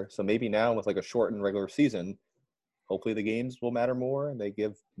matter. So maybe now with like a shortened regular season, hopefully the games will matter more and they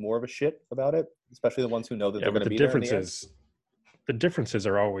give more of a shit about it, especially the ones who know that they're going to be there in the end. the differences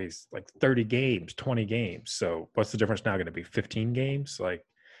are always like 30 games, 20 games. So what's the difference now going to be? 15 games? Like,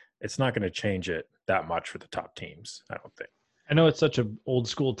 it's not going to change it that much for the top teams, I don't think. I know it's such an old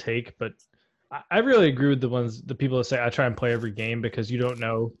school take, but I really agree with the people that say I try and play every game because you don't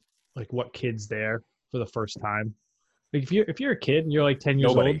know like what kid's there for the first time. Like if you're a kid and you're like 10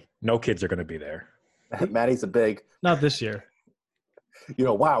 years old, no kids are going to be there. Maddie's a big, not this year.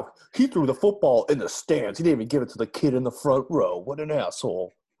 Wow, he threw the football in the stands. He didn't even give it to the kid in the front row. What an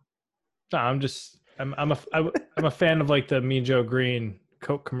asshole. No, I'm a fan of like the Mean Joe Green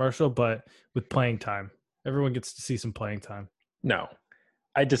Coke commercial, but with playing time. Everyone gets to see some playing time. No,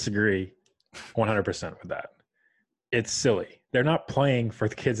 I disagree 100% with that. It's silly. They're not playing for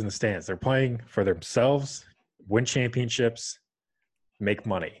the kids in the stands. They're playing for themselves, win championships, make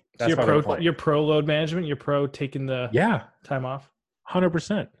money. That's so you're pro load management. You're pro taking the time off.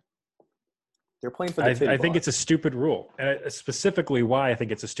 100%. They're playing for the I think it's a stupid rule. And specifically why I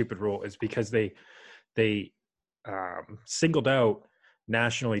think it's a stupid rule is because they singled out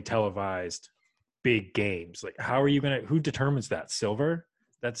nationally televised big games. Like, how are you going to – who determines that? Silver?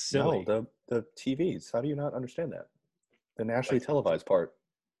 That's silly. No, the TVs. How do you not understand that? The nationally televised part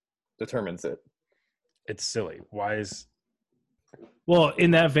determines it. It's silly. Why is – Well,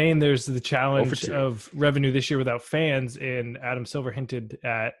 in that vein, there's the challenge of revenue this year without fans, and Adam Silver hinted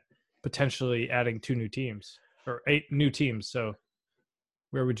at potentially adding 2 new teams or 8 new teams. So,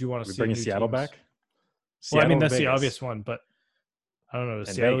 where would you want to see bringing Seattle teams? back? Well, I mean that's the obvious one, but I don't know.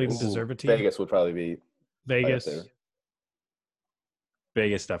 Does Seattle Vegas. even deserve a team? Vegas would probably be Vegas.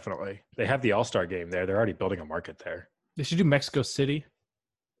 Vegas, definitely. They have the All-Star game there. They're already building a market there. They should do Mexico City.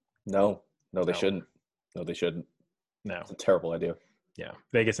 No, they shouldn't. No, they shouldn't. No, it's a terrible idea. Yeah,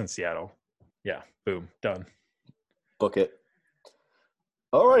 Vegas and Seattle. Yeah, boom, done. Book it.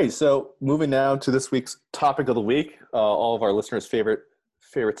 All right, so moving now to this week's topic of the week, all of our listeners' favorite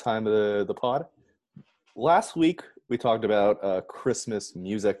time of the pod. Last week we talked about Christmas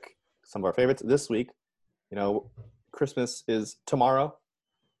music, some of our favorites. This week, Christmas is tomorrow.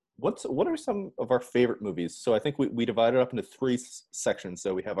 What are some of our favorite movies? So I think we divided it up into 3 sections.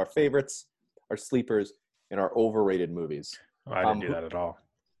 So we have our favorites, our sleepers, and our overrated movies. Oh, I didn't do that at all.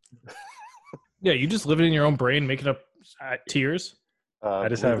 Yeah, you just live it in your own brain, making up tiers. I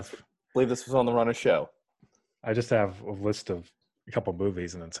believe this was on the Run of Show. I just have a list of a couple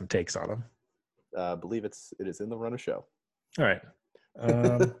movies and then some takes on them. I believe it is in the Run of Show. All right.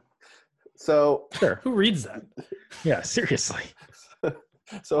 So sure. Who reads that? Yeah, seriously.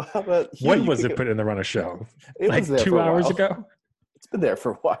 So how about when was it put in the Run of Show? It like was there 2 hours ago? It's been there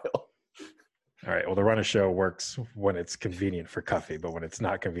for a while. All right. Well, the Run of Show works when it's convenient for Cuffy, but when it's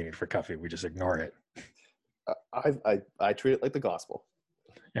not convenient for Cuffy, we just ignore it. I treat it like the gospel.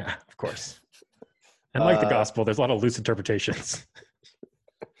 Yeah, of course. And like the gospel, there's a lot of loose interpretations.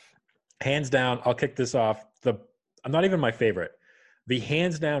 Hands down, I'll kick this off. I'm not even my favorite. The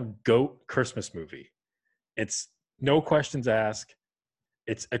hands down GOAT Christmas movie. It's no questions asked.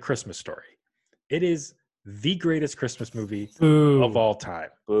 It's A Christmas Story. It is the greatest Christmas movie of all time.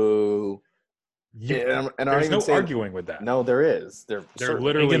 Boo. There's no arguing with that. No, there is. There literally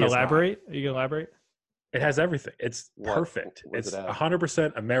Are you is gonna elaborate? Are you gonna elaborate? It has everything. It's perfect. It's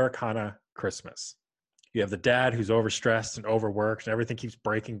 100% Americana Christmas. You have the dad who's overstressed and overworked and everything keeps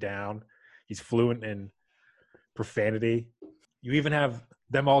breaking down. He's fluent in profanity. You even have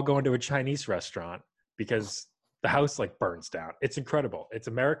them all going to a Chinese restaurant because the house burns down. It's incredible. It's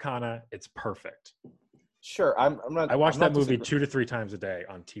Americana. It's perfect. Sure. I watch that movie 2 to 3 times a day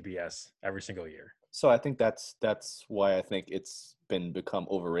on TBS every single year. So I think that's why I think it's become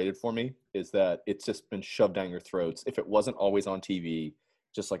overrated for me, is that it's just been shoved down your throats. If it wasn't always on TV,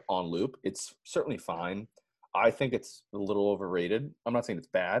 just on loop, it's certainly fine. I think it's a little overrated. I'm not saying it's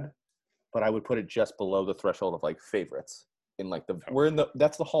bad, but I would put it just below the threshold of favorites.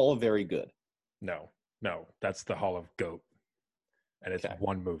 That's the Hall of Very Good. No, that's the Hall of GOAT, and it's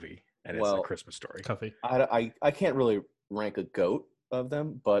one movie, and it's A Christmas Story. Cuffy. I can't really rank a GOAT of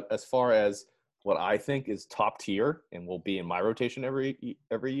them, but as far as what I think is top tier and will be in my rotation every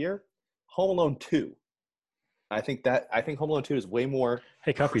year, Home Alone 2. I think Home Alone 2 is way more.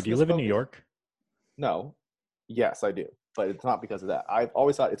 Hey, Cuffy, do you live in New York? No. Yes, I do, but it's not because of that. I've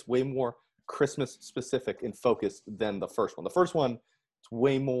always thought it's way more Christmas specific and focused than the first one. The first one, it's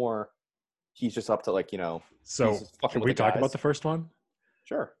way more. He's just up to So can we talk about the first one?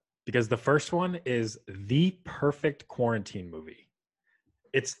 Sure. Because the first one is the perfect quarantine movie.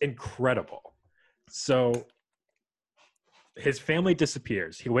 It's incredible. So his family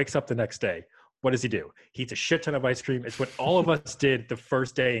disappears. He wakes up the next day. What does he do? He eats a shit ton of ice cream. It's what all of us did the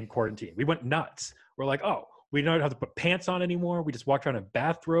first day in quarantine. We went nuts. We're like, oh, We don't have to put pants on anymore. We just walked around in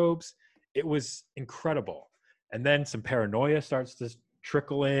bathrobes. It was incredible. And then some paranoia starts to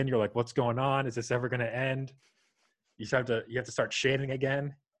trickle in. You're like, what's going on? Is this ever going to end? You have to start shaving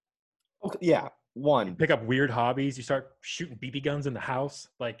again. Okay, yeah, one. Pick up weird hobbies. You start shooting BB guns in the house.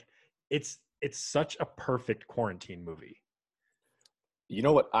 Like it's such a perfect quarantine movie. You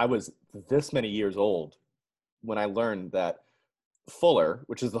know what? I was this many years old when I learned that Fuller,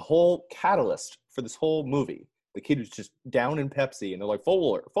 which is the whole catalyst for this whole movie, the kid who's just down in Pepsi, and they're like,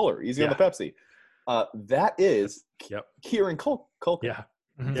 Fuller, easy on the Pepsi. That is Kieran Culkin. Yeah.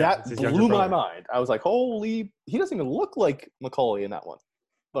 That blew my mind. I was like, holy, he doesn't even look like Macaulay in that one.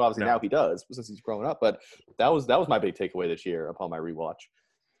 But obviously now he does since he's growing up. But that was my big takeaway this year upon my rewatch.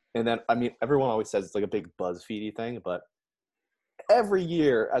 And then, I mean, everyone always says it's like a big BuzzFeedy thing, but every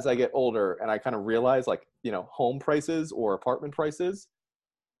year as I get older and I kind of realize, like, you know, home prices or apartment prices,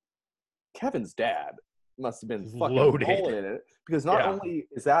 Kevin's dad must have been fucking loaded rolling in it, because not only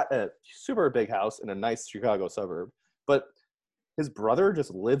is that a super big house in a nice Chicago suburb, but his brother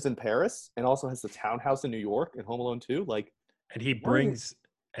just lives in Paris and also has the townhouse in New York in Home Alone 2. Like, and he brings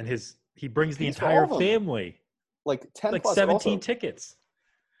the entire family. Like 10 like plus 17 also, tickets.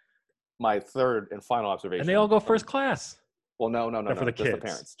 My third and final observation. And they all go first class. Well, no, for the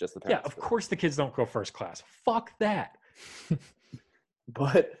kids. Just the parents. Yeah, of course the kids don't go first class. Fuck that.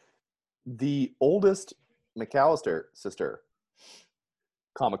 But the oldest McAllister sister,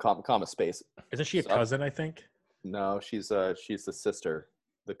 comma, space. Isn't she a cousin, I think? No, she's the sister.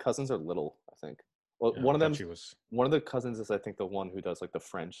 The cousins are little, I think. Well, Yeah, one of them, was... one of the cousins is, I think, the one who does like the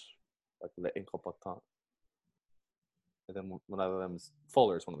French, like the incompetente. And then one of them's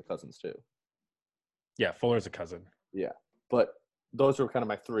Fuller is one of the cousins too. Yeah, Fuller's a cousin. Yeah, but those were kind of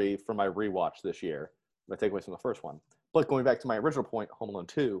my three for my rewatch this year. My takeaways from the first one. But going back to my original point, Home Alone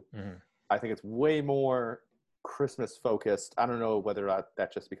 2, I think it's way more Christmas focused. I don't know whether or not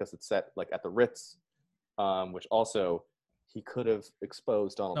that's just because it's set like at the Ritz, which also he could have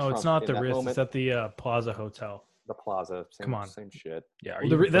exposed Donald Trump. No, it's not in the that Ritz. moment. It's at the Plaza Hotel. The Plaza. Come on. Same shit. Yeah,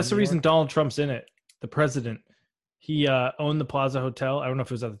 That's the reason Donald Trump's in it. The president. He owned the Plaza Hotel. I don't know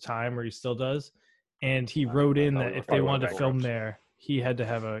if it was at the time or he still does. And he wrote in that if they wanted to film there, he had to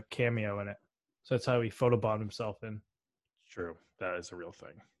have a cameo in it. So that's how he photobombed himself in. True. That is a real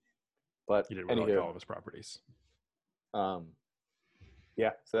thing. But he didn't really like all of his properties.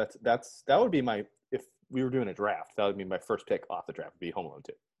 Yeah, so that would be my, if we were doing a draft, that would be my first pick off the draft, would be Home Alone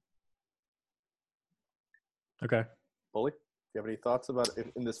 2. Okay. Bully, do you have any thoughts about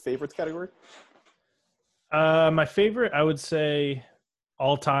it in this favorites category? My favorite, I would say,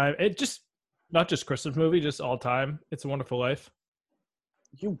 all time. It just not just Christmas movie, just all time. It's a Wonderful Life.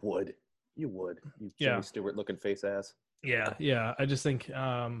 You would, you Jimmy Stewart looking face ass. Yeah. I just think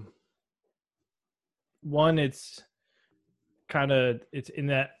one, it's in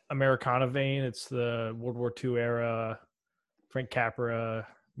that Americana vein. It's the World War II era. Frank Capra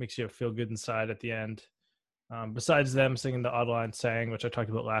makes you feel good inside at the end. Besides them singing the Adeline Sang, which I talked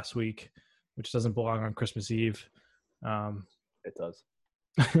about last week, which doesn't belong on Christmas Eve. It does.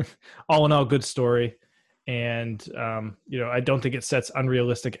 All in all, good story. And, I don't think it sets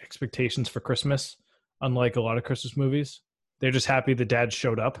unrealistic expectations for Christmas, unlike a lot of Christmas movies. They're just happy the dad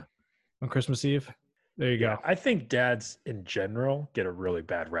showed up on Christmas Eve. There you go. I think dads in general get a really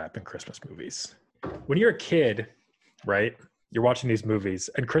bad rap in Christmas movies. When you're a kid, right, you're watching these movies,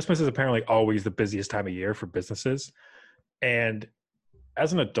 and Christmas is apparently always the busiest time of year for businesses. And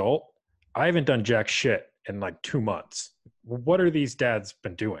as an adult, I haven't done jack shit in like 2 months. What are these dads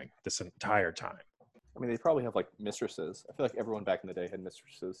been doing this entire time? I mean, they probably have like mistresses. I feel like everyone back in the day had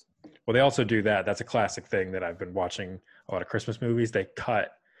mistresses. Well, they also do that. That's a classic thing that I've been watching a lot of Christmas movies. They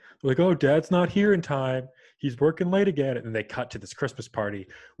cut. They're like, oh, dad's not here in time. He's working late again. And they cut to this Christmas party,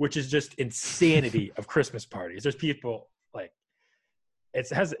 which is just insanity of Christmas parties. There's people like,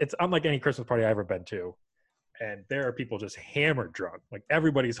 it's unlike any Christmas party I've ever been to. And there are people just hammered drunk. Like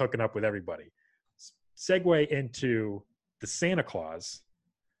everybody's hooking up with everybody. Segue into the Santa Claus,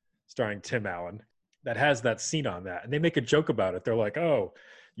 starring Tim Allen, that has that scene on that. And they make a joke about it. They're like, oh,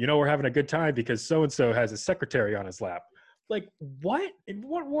 we're having a good time because so-and-so has his secretary on his lap. Like, what? In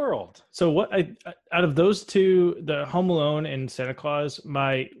what world? So out of those two, the Home Alone and Santa Claus,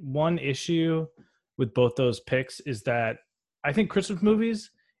 my one issue with both those picks is that I think Christmas movies,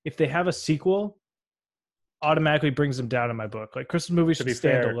 if they have a sequel, automatically brings them down in my book. Like Christmas movies should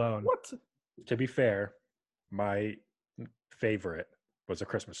stand alone. What? To be fair, my favorite was A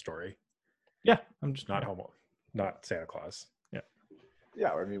Christmas Story. Yeah, I'm just not not Santa Claus.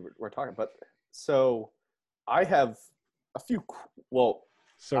 Yeah. I mean, we're talking, but so I have a few. Well,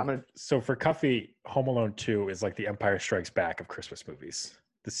 So for Cuffy, Home Alone 2 is like the Empire Strikes Back of Christmas movies.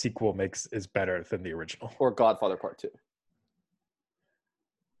 The sequel is better than the original. Or Godfather Part 2.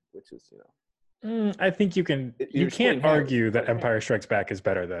 Which is, I think you can't argue that Empire Strikes Back is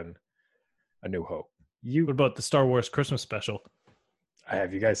better than A New Hope. What about the Star Wars Christmas special?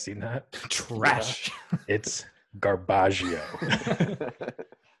 Have you guys seen that? Trash. It's garbaggio.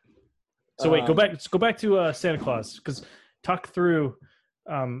 So wait, let's go back to Santa Claus, because talk through.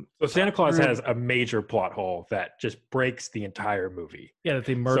 So Santa Claus has a major plot hole that just breaks the entire movie. Yeah, that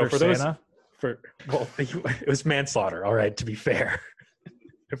they murder Santa. It was manslaughter. All right, to be fair.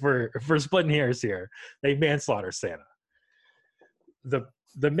 If we're splitting hairs here, they manslaughter Santa.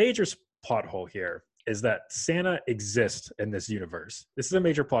 The major plot hole here is that Santa exists in this universe. This is a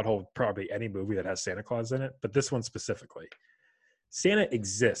major plot hole, probably any movie that has Santa Claus in it, but this one specifically. Santa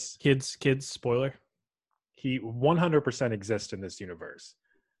exists. Kids, spoiler. He 100% exists in this universe.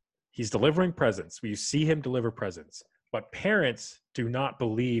 He's delivering presents. We see him deliver presents, but parents do not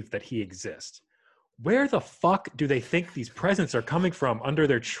believe that he exists. Where the fuck do they think these presents are coming from under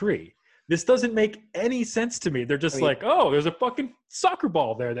their tree? This doesn't make any sense to me. They're just oh, there's a fucking soccer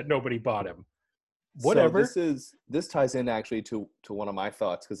ball there that nobody bought him. Whatever. So this ties in actually to one of my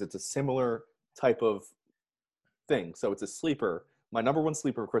thoughts, because it's a similar type of thing. So it's a sleeper. My number one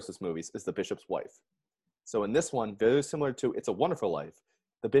sleeper of Christmas movies is The Bishop's Wife. So in this one, very similar to It's a Wonderful Life,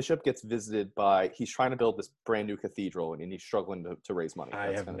 the bishop gets visited by, he's trying to build this brand new cathedral, and he's struggling to raise money.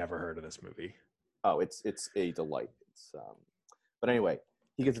 I have never heard of this movie. Oh, it's a delight. But anyway,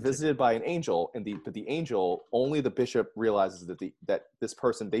 he gets visited by an angel, but the angel, only the bishop realizes that this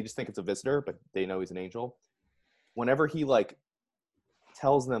person, they just think it's a visitor, but they know he's an angel. Whenever he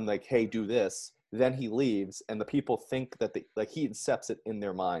tells them hey, do this, then he leaves, and the people think that he incepts it in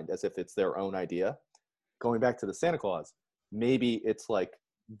their mind as if it's their own idea. Going back to the Santa Claus, maybe it's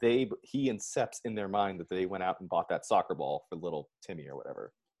he incepts in their mind that they went out and bought that soccer ball for little Timmy or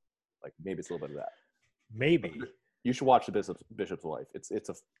whatever. Maybe it's a little bit of that. Maybe you should watch The Bishop's Wife.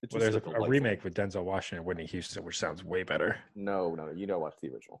 There's a remake with Denzel Washington and Whitney Houston, which sounds way better. No, you don't watch the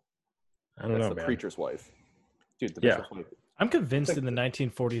original. I don't know, The man. Preacher's Wife, dude. The Bishop's Wife. I'm convinced in the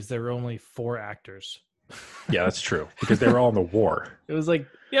 1940s there were only 4 actors. Yeah, that's true, because they were all in the war. It was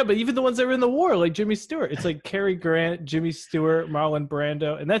but even the ones that were in the war, like Jimmy Stewart, it's Cary Grant, Jimmy Stewart, Marlon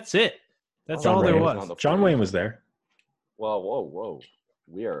Brando, and that's it. That's all there was. John Wayne was there. Well, whoa.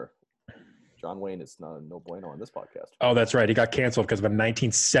 John Wayne is no bueno on this podcast. Oh, that's right. He got canceled because of a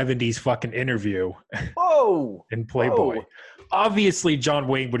 1970s fucking interview. Oh, in Playboy. Whoa. Obviously, John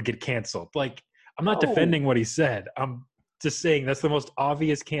Wayne would get canceled. I'm not defending what he said. I'm just saying that's the most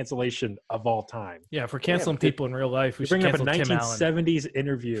obvious cancellation of all time. Yeah, if we're canceling people in real life, we should bring up a cancel 1970s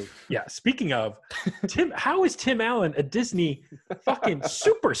interview. Yeah, speaking of, how is Tim Allen a Disney fucking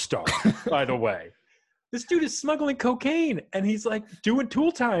superstar, by the way? This dude is smuggling cocaine, and he's doing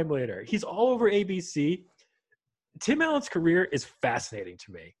Tool Time later. He's all over ABC. Tim Allen's career is fascinating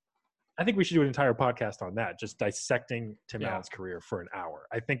to me. I think we should do an entire podcast on that, just dissecting Tim Allen's career for an hour.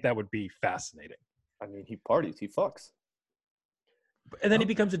 I think that would be fascinating. I mean, he parties, he fucks. And then he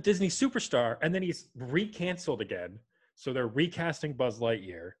becomes a Disney superstar, and then he's re-canceled again. So they're recasting Buzz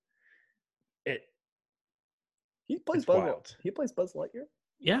Lightyear. He plays Buzz Lightyear?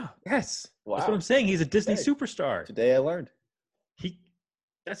 Yeah. Yes. Wow. That's what I'm saying. He's a Disney superstar. Today I learned.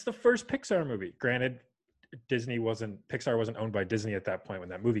 That's the first Pixar movie. Granted, Pixar wasn't owned by Disney at that point when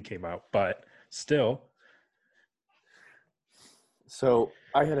that movie came out, but still. So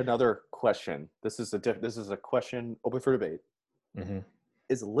I had another question. This is a question open for debate. Mm-hmm.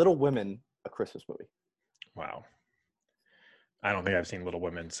 Is Little Women a Christmas movie? Wow. I don't think I've seen Little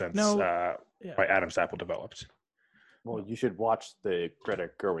Women since by Adam's Apple developed. Well, you should watch the Greta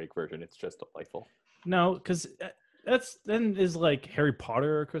Gerwig version. It's just delightful. No, because is Harry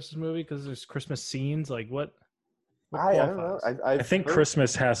Potter a Christmas movie? Because there's Christmas scenes. What I don't know. I think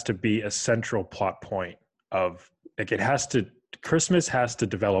Christmas has to be a central plot point of Christmas has to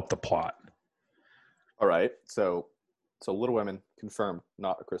develop the plot. All right. So Little Women, confirmed,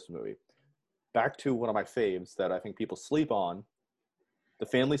 not a Christmas movie. Back to one of my faves that I think people sleep on, The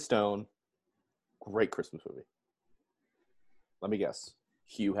Family Stone, great Christmas movie. Let me guess.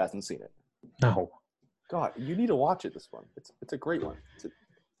 Hugh hasn't seen it. No. God, you need to watch it, this one. It's a great one. It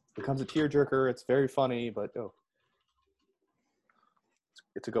becomes a tearjerker. It's very funny, but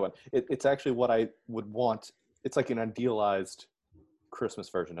it's a good one. It's actually what I would want. It's like an idealized Christmas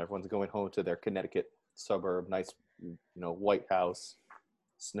version. Everyone's going home to their Connecticut suburb, nice, white house,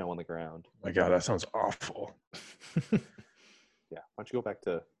 snow on the ground. My God, that sounds awful. Yeah, why don't you go back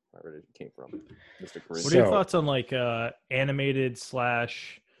to wherever it came from, Mr. Grinch. What are your So- thoughts on like animated /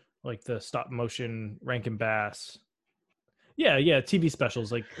 like the stop motion Rankin Bass? Yeah, TV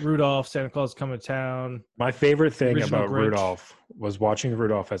specials like Rudolph, Santa Claus Coming to Town. My favorite thing Original about Grinch. Rudolph was watching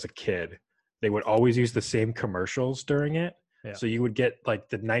Rudolph as a kid. They would always use the same commercials during it. Yeah. So you would get like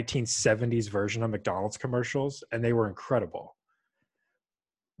the 1970s version of McDonald's commercials, and they were incredible.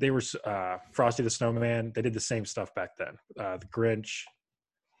 They were Frosty the Snowman. They did the same stuff back then. The Grinch.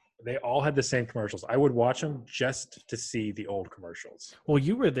 They all had the same commercials. I would watch them just to see the old commercials. Well,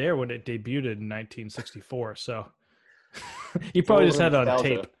 you were there when it debuted in 1964, so you probably just had it on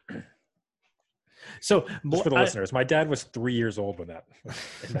Nostalgia. tape. So Just for the I- listeners, my dad was 3 years old when that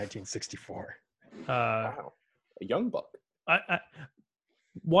in 1964. Wow, a young buck. I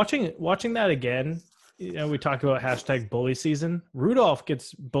watching that again. You know, we talked about hashtag bully season. Rudolph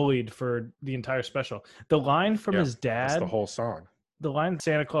gets bullied for the entire special. The line from Yeah, his That's dad, the whole song. the line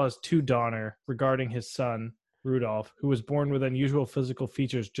Santa Claus to Donner regarding his son Rudolph, who was born with unusual physical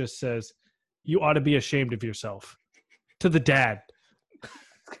features, just says, "You ought to be ashamed of yourself." To the dad.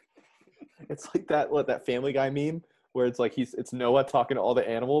 It's like that Family Guy meme where it's like it's Noah talking to all the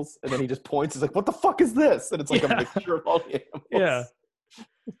animals, and then he just points. He's like, "What the fuck is this?" And it's like Yeah. a mixture of all the animals. Yeah.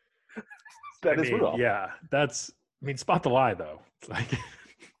 That I is mean, Rudolph. yeah, that's. I mean, spot the lie though. It's like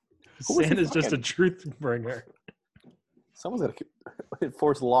Who was he Santa's just a fucking? truth bringer. Someone's got to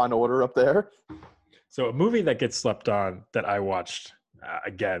enforce law and order up there. So a movie that gets slept on that I watched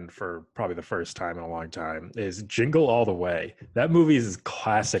again for probably the first time in a long time is Jingle All the Way. That movie is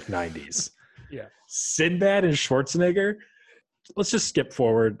classic 90s. Yeah. Sinbad and Schwarzenegger. Let's just skip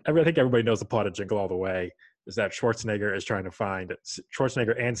forward. I think everybody knows the plot of Jingle All the Way is that Schwarzenegger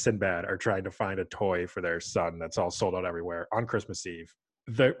and Sinbad are trying to find a toy for their son that's all sold out everywhere on Christmas Eve.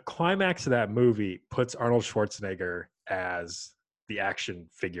 The climax of that movie puts Arnold Schwarzenegger as the action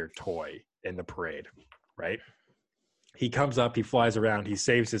figure toy in the parade, right? He comes up, he flies around, he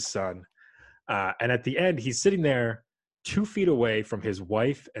saves his son. And at the end, he's sitting there 2 feet away from his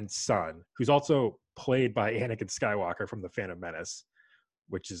wife and son, who's also played by Anakin Skywalker from The Phantom Menace,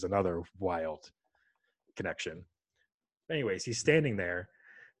 which is another wild connection. Anyways, he's standing there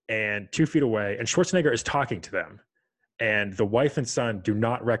and 2 feet away, and Schwarzenegger is talking to them. And the wife and son do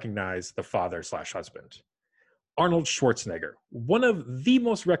not recognize the father / husband. Arnold Schwarzenegger, one of the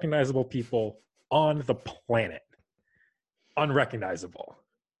most recognizable people on the planet. Unrecognizable.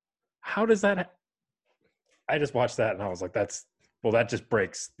 How does that I just watched that and I was like, that just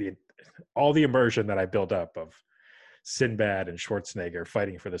breaks all the immersion that I built up of Sinbad and Schwarzenegger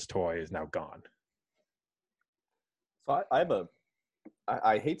fighting for this toy is now gone. So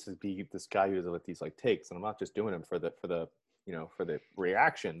I hate to be this guy who's with these like takes, and I'm not just doing them for the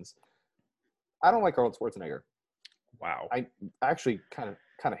reactions. I don't like Arnold Schwarzenegger. Wow. I actually kind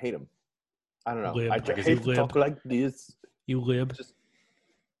of hate him. I don't know. Lib. I Like, is hate he to talk lib? like this. You lib.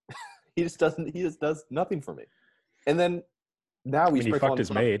 He just does nothing for me. And then now I mean, he fucked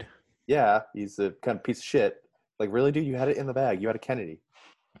his maid. Yeah, he's a kind of piece of shit. Like, really, dude? You had it in the bag. You had a Kennedy.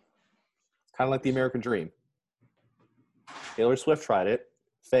 It's kind of like the American dream. Taylor Swift tried it,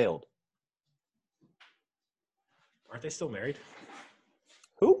 failed. Aren't they still married?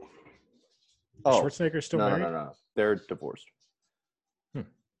 Who? Oh, Schwarzenegger's still no, married? no. They're divorced. Hmm.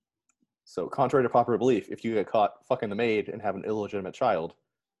 So, contrary to popular belief, if you get caught fucking the maid and have an illegitimate child,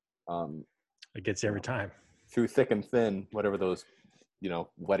 It gets you every time. through thick and thin, whatever those,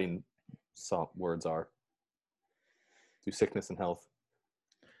 wedding words are, through sickness and health.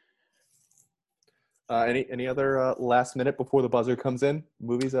 Any other last minute before the buzzer comes in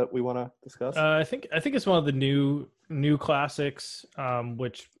movies that we want to discuss? I think it's one of the new classics,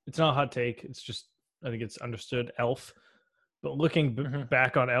 which it's not a hot take. It's just I think it's understood. Elf, but looking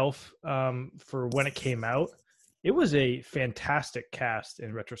back on Elf for when it came out, it was a fantastic cast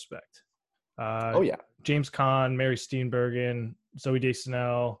in retrospect. Oh yeah, James Caan, Mary Steenburgen, Zoe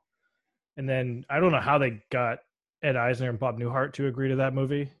Deschanel, and then I don't know how they got Ed Eisner and Bob Newhart to agree to that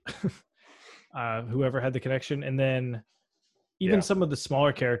movie. Whoever had the connection, and then even some of the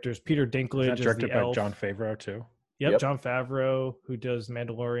smaller characters, Peter Is Dinklage that as directed the by elf. John Favreau too? Yep, Yep. John Favreau, who does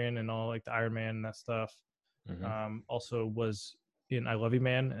Mandalorian and all like the Iron Man and that stuff. Mhm. Also was in I Love You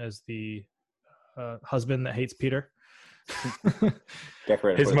Man as the husband that hates Peter.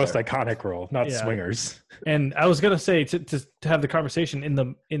 Decorated His for most there. iconic role, not Yeah. Swingers. And I was gonna say to have the conversation in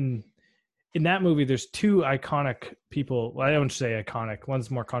that movie, there's two iconic people. Well, I don't say iconic.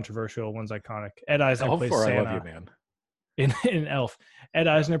 One's more controversial. One's iconic. Ed Eisner Elf plays or I Santa Love You Man. in Elf. Ed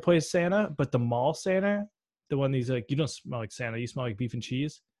Eisner plays Santa, but the mall Santa, the one he's like, you don't smell like Santa, you smell like beef and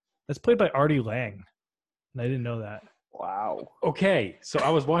cheese. That's played by Artie Lang, and I didn't know that. Wow. Okay, so I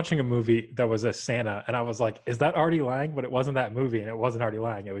was watching a movie that was a Santa, and I was like, "Is that Artie Lang?" But it wasn't that movie, and it wasn't Artie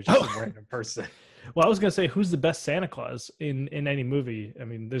Lang. It was just some random person. Well, I was gonna say, who's the best Santa Claus in any movie? I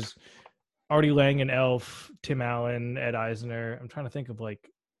mean, there's Artie Lang and Elf, Tim Allen, Ed Eisner. I'm trying to think of like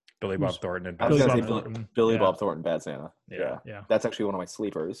Billy Who's- Bob Thornton and I was Billy gonna Bob say Thornton. Billy Yeah. Bob Thornton, Bad Santa. Yeah. Yeah, That's actually one of my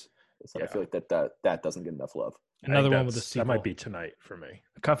sleepers. So I Yeah. feel like that doesn't get enough love. I another think one with a that's- sequel. That might be tonight for me.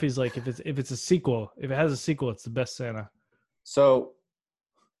 Coffee's like, if it's a sequel, if it has a sequel, it's the best Santa. So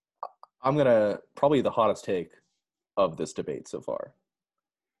I'm gonna probably the hottest take of this debate so far.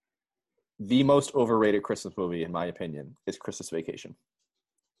 The most overrated Christmas movie, in my opinion, is Christmas Vacation.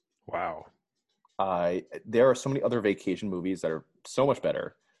 Wow. There are so many other vacation movies that are so much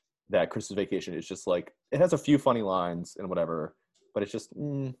better that Christmas Vacation is just like, it has a few funny lines and whatever, but it's just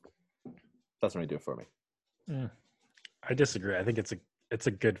doesn't really do it for me. I disagree. I think it's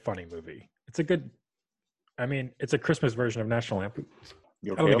a good funny movie. It's a good. I mean, it's a Christmas version of National Lampoon.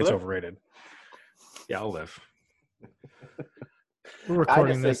 You I don't think okay it's with it? overrated. Yeah, I'll live. We're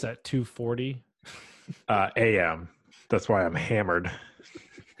recording just this think- at 2:40. AM. That's why I'm hammered.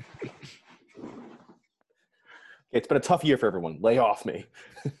 It's been a tough year for everyone. Lay off me.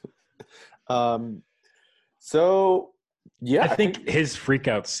 So yeah, I think his freak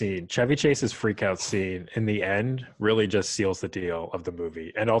out scene, Chevy Chase's freak out scene in the end really just seals the deal of the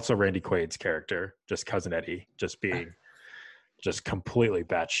movie. And also Randy Quaid's character, just Cousin Eddie, just being just completely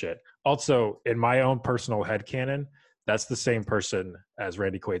batshit. Also, in my own personal headcanon, that's the same person as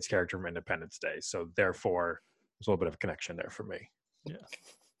Randy Quaid's character from Independence Day. So therefore, there's a little bit of a connection there for me. Yeah.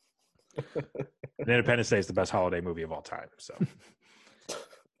 And Independence Day is the best holiday movie of all time. So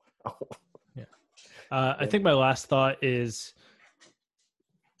I think my last thought is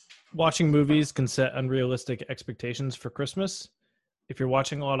watching movies can set unrealistic expectations for Christmas. If you're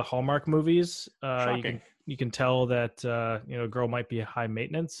watching a lot of Hallmark movies, shocking. you can tell that a girl might be high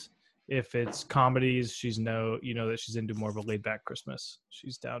maintenance. If it's comedies, that she's into more of a laid back Christmas.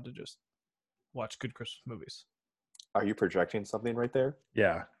 She's down to just watch good Christmas movies. Are you projecting something right there?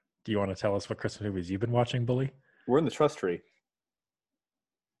 Yeah. Do you want to tell us what Christmas movies you've been watching, Bully? We're in the trust tree.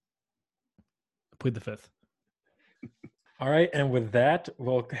 Plead the fifth. All right. And with that,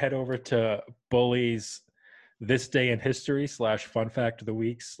 we'll head over to Bully's This Day in History / Fun Fact of the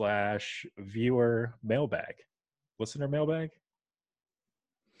Week / Viewer Mailbag. Listener mailbag?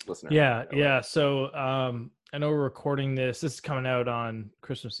 Listener. Yeah. So I know we're recording this. This is coming out on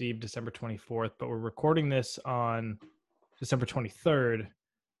Christmas Eve, December 24th, but we're recording this on December 23rd,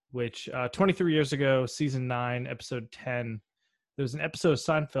 which 23 years ago, season 9, episode 10, there was an episode of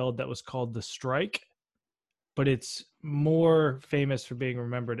Seinfeld that was called The Strike, but it's more famous for being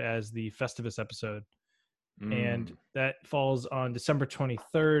remembered as the Festivus episode. And that falls on December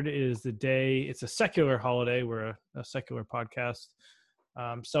 23rd is the day. It's a secular holiday. We're a secular podcast.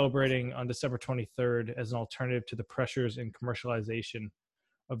 Celebrating on December 23rd as an alternative to the pressures and commercialization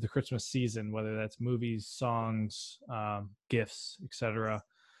of the Christmas season, whether that's movies, songs, gifts, etc.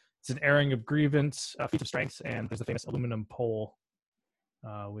 It's an airing of grievance, feats of strength, and there's a famous aluminum pole,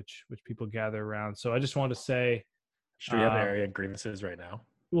 which people gather around. So I just want to say, Should we have an area of grievances right now?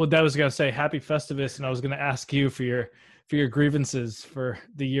 well, that was gonna say Happy Festivus, and I was gonna ask you for your grievances for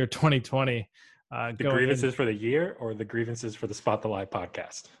the year 2020. The grievances for the year or the grievances for the Spot the Lie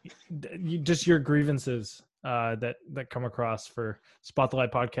podcast? Just your grievances that come across for Spot the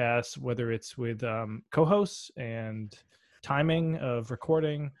Light podcast, whether it's with co-hosts and timing of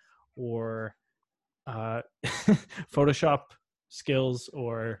recording or Photoshop skills,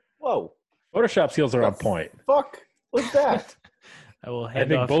 or Whoa. Photoshop skills are on point. Fuck. What's that? I will I hand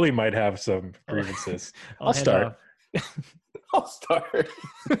think off. Bully might have some grievances. I'll hand start. off. I'll start.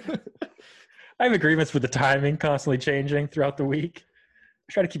 I have agreements with the timing constantly changing throughout the week.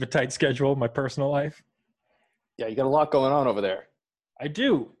 I try to keep a tight schedule in my personal life. Yeah, you got a lot going on over there. I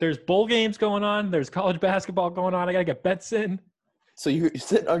do. There's bowl games going on. There's college basketball going on. I got to get bets in. So you're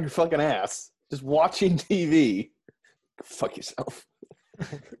sitting on your fucking ass, just watching TV. Fuck yourself.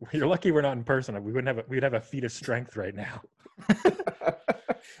 You're lucky we're not in person. We'd have a feat of strength right now.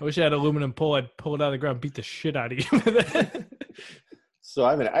 I wish I had an aluminum pole. I'd pull it out of the ground, beat the shit out of you with it. So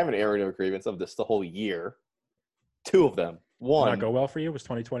I have an area of grievance of this the whole year. 2 of them. Did One, not go well for you? Was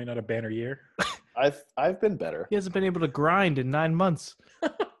 2020 not a banner year? I've been better. He hasn't been able to grind in 9 months.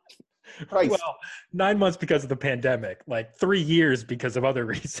 Christ. Well, 9 months because of the pandemic, like 3 years because of other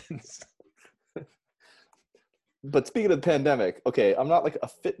reasons. But speaking of the pandemic, okay, I'm not like a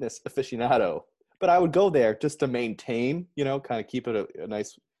fitness aficionado, but I would go there just to maintain, kind of keep it a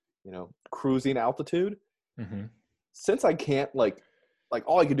nice, cruising altitude. Mm-hmm. Since I can't like like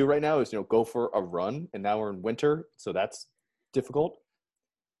all I can do right now is, go for a run, and now we're in winter, so that's difficult.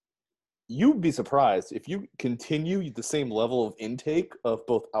 You'd be surprised if you continue the same level of intake of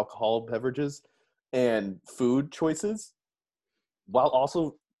both alcohol beverages and food choices while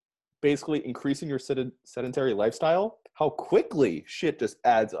also basically increasing your sedentary lifestyle, how quickly shit just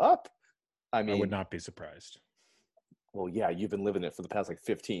adds up. I mean, I would not be surprised. well, yeah, you've been living it for the past like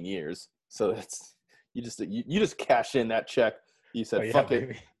 15 years. So it's you just cash in that check. You said, Oh, yeah, fuck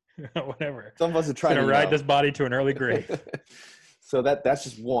it. baby. Whatever. Some of us are trying Gonna to ride this body to an early grave. So that's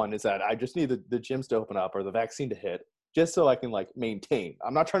just one, is that I just need the gyms to open up or the vaccine to hit just so I can like maintain.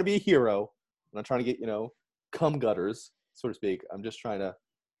 I'm not trying to be a hero. I'm not trying to get, cum gutters, so to speak. I'm just trying to,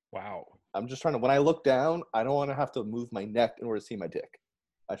 Wow. when I look down, I don't want to have to move my neck in order to see my dick.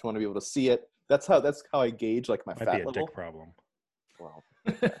 I just want to be able to see it. That's how I gauge like my Might fat be a level. dick problem. Well,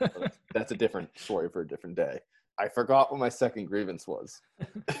 that's a different story for a different day. I forgot what my second grievance was.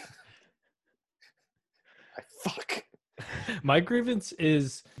 Fuck. My grievance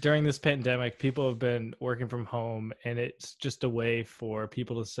is during this pandemic, people have been working from home, and it's just a way for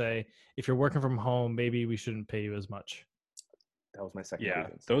people to say, if you're working from home, maybe we shouldn't pay you as much. That was my second Yeah,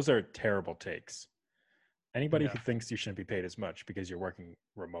 grievance. those are terrible takes. Anybody Yeah. who thinks you shouldn't be paid as much because you're working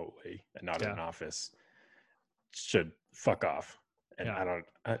remotely and not in Yeah. an office should fuck off. And Yeah.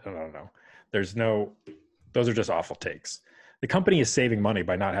 I don't know. Those are just awful takes. The company is saving money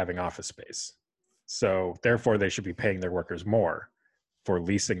by not having office space. So therefore they should be paying their workers more for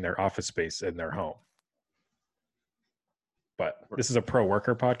leasing their office space in their home. But this is a pro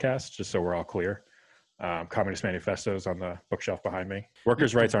worker podcast, just so we're all clear. Communist Manifesto's on the bookshelf behind me.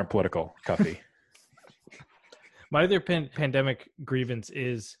 Workers' rights aren't political, Cuffy. My other pandemic grievance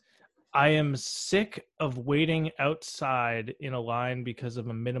is I am sick of waiting outside in a line because of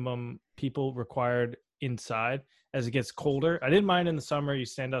a minimum people required inside as it gets colder. I didn't mind in the summer. You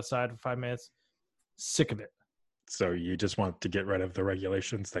stand outside for 5 minutes. Sick of it. So you just want to get rid of the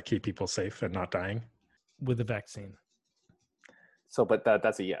regulations that keep people safe and not dying? With the vaccine. So, but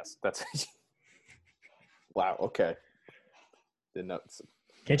that's a yes. That's wow. Okay. Didn't know.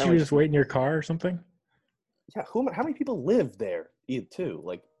 Can't Kinda you just wait in your car or something? Yeah. How many people live there? Too.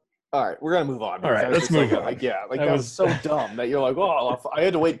 Like, all right, we're gonna move on. All right, That was let's just move like, on. Like, yeah, like That that was was- so dumb that you're like, oh, I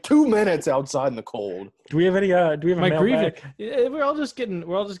had to wait 2 minutes outside in the cold. Do we have any? Do we have a My mailbag? grievance. Yeah, we're all just getting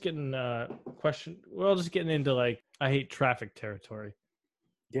question. We're all just getting into like I hate traffic territory.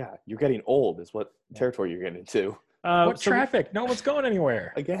 Yeah, you're getting old is what territory you're getting into. What so traffic? No one's going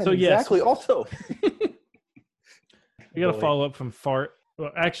anywhere. Again, So, yes. exactly. Also, We got a Boy. follow up from Fart.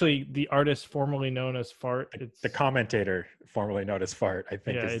 Well, actually, the artist formerly known as Fart. It's The commentator, formerly known as Fart, I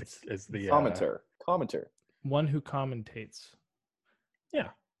think Yeah, is the commenter. one who commentates. Yeah.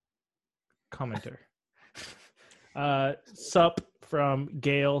 Commenter. Sup from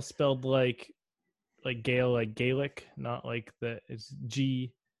Gail, spelled like Gail, like Gaelic, not like it's Gael.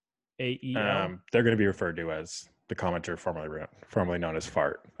 They're going to be referred to as the commenter, formerly known as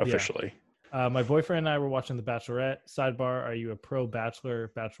Fart, officially. My boyfriend and I were watching The Bachelorette. Sidebar: are you a pro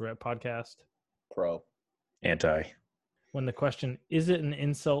Bachelorette podcast? Pro. Anti. When the question, is it an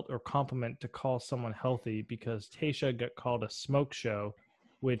insult or compliment to call someone healthy because Tasha got called a smoke show,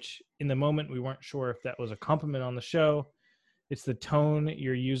 which in the moment we weren't sure if that was a compliment on the show. It's the tone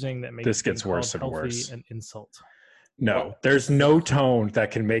you're using that makes This gets being worse called and healthy worse. an insult. No, there's no tone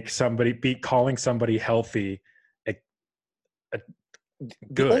that can make somebody be calling somebody healthy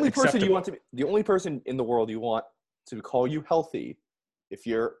good. The only person acceptable. you want to be, the only person in the world you want to call you healthy, if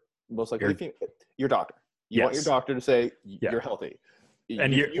you're most likely your doctor. You want your Yes. doctor to say Yeah. you're healthy.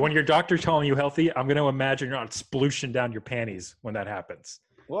 And when your doctor's telling you healthy, I'm going to imagine you're not splooshing down your panties when that happens.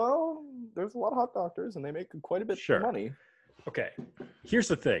 Well, there's a lot of hot doctors, and they make quite a bit Sure. of money. Okay, here's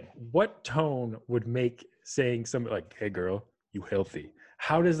the thing. What tone would make saying something like, hey, girl, you healthy?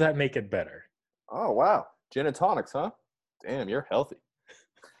 How does that make it better? Oh wow, gin and tonics, huh? Damn, you're healthy.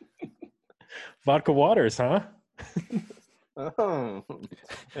 Vodka waters, huh? Oh.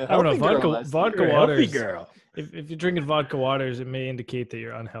 I don't know. Vodka You're a healthy waters. girl. If you're drinking vodka waters, it may indicate that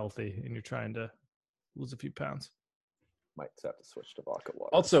you're unhealthy and you're trying to lose a few pounds. Might have to switch to vodka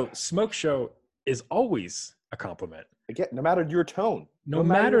water. Also, smoke show is always a compliment, again, no matter your tone, no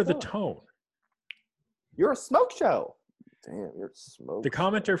matter your the tone. you're a smoke show. Damn, you're a smoke. The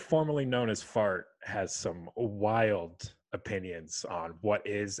commenter formerly known as Fart has some wild opinions on what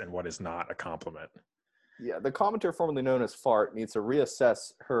is and what is not a compliment. Yeah, the commenter formerly known as Fart needs to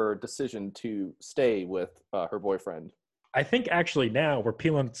reassess her decision to stay with her boyfriend. I think actually now we're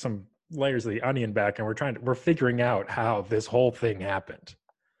peeling some layers of the onion back and we're figuring out how this whole thing happened.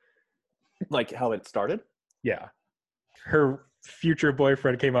 Like how it started? Yeah. Her future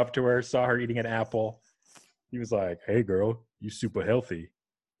boyfriend came up to her, saw her eating an apple. He was like, "Hey, girl, you super healthy.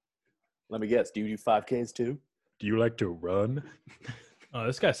 Let me guess. Do you do 5Ks too? Do you like to run?" Oh,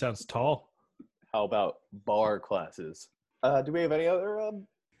 this guy sounds tall. How about bar classes? Do we have any other?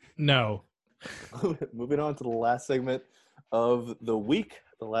 No. Moving on to the last segment of the week,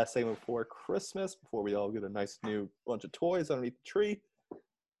 the last segment before Christmas, before we all get a nice new bunch of toys underneath the tree.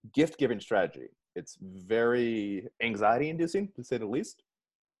 Gift giving strategy. It's very anxiety inducing, to say the least.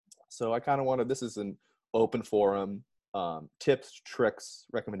 So I kind of wanted, this is an open forum, tips, tricks,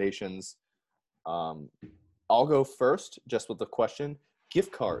 recommendations. I'll go first just with the question: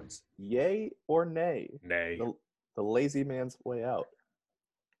 gift cards, yay or nay? Nay. The lazy man's way out.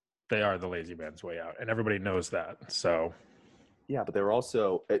 They are the lazy man's way out, and everybody knows that. So Yeah, but they're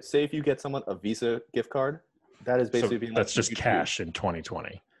also, say if you get someone a Visa gift card, that is basically being that's like, just you cash in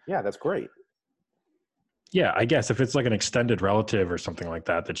 2020. Yeah, that's great. Yeah, I guess if it's like an extended relative or something like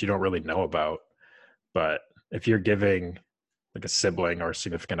that you don't really know about. But if you're giving like a sibling or a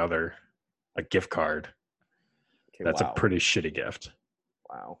significant other a gift card, Okay, that's wow. a pretty shitty gift.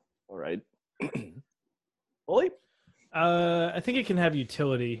 Wow. All right. Ollie? I think it can have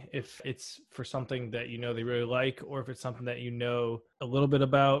utility if it's for something that you know they really like, or if it's something that you know a little bit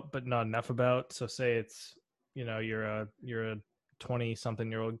about but not enough about. So say it's, you know, you're a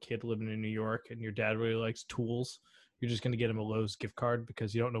 20-something-year-old kid living in New York and your dad really likes tools. You're just going to get him a Lowe's gift card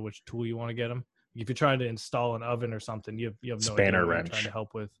because you don't know which tool you want to get him. If you're trying to install an oven or something, you have no Spanner idea what wrench. you're trying to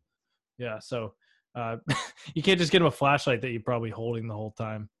help with. Yeah, so you can't just get him a flashlight that you're probably holding the whole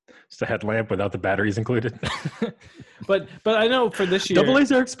time. Just a headlamp without the batteries included. But I know for this year, Double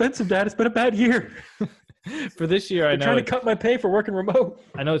A's are expensive, Dad. It's been a bad year. for this year, I They're know trying to cut my pay for working remote.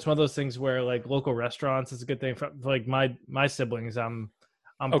 I know it's one of those things where like local restaurants is a good thing for like my siblings. I'm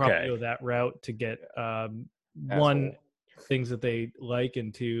probably Okay. go that route to get one, Asshole. things that they like,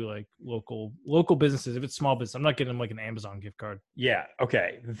 and two, like local businesses. If it's small business, I'm not getting them like an Amazon gift card. Yeah.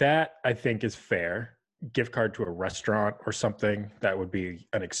 Okay. That I think is fair. Gift card to a restaurant or something, that would be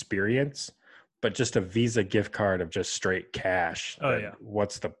an experience. But just a Visa gift card of just straight cash. Oh, then yeah.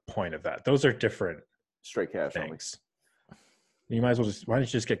 What's the point of that? Those are different Straight cash only. things. You might as well why don't you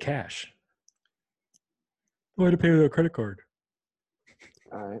just get cash? Why to pay with a credit card?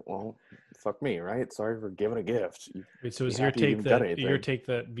 All right. Well, fuck me, right? Sorry for giving a gift. Wait, so Be is your happy you take even got that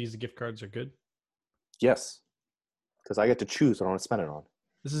anything. Visa gift cards are good? Yes. Because I get to choose what I want to spend it on.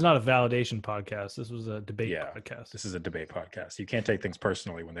 This is not a validation podcast. This was a debate Yeah. podcast. This is a debate podcast. You can't take things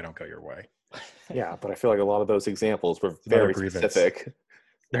personally when they don't go your way. Yeah, but I feel like a lot of those examples were not a very grievance. specific.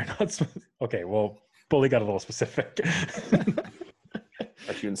 They're not. Okay. Well, Bully got a little specific.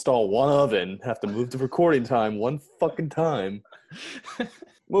 Like you install one oven, have to move the recording time one fucking time.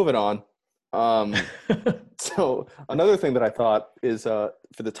 Moving on. So another thing that I thought is for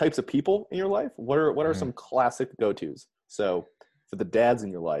the types of people in your life, what are some classic go-tos? So for the dads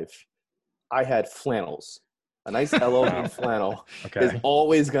in your life, I had flannels. A nice LL flannel is Okay.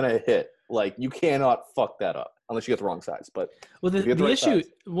 always gonna hit. Like you cannot fuck that up unless you get the wrong size. But Well, if you get the right issue,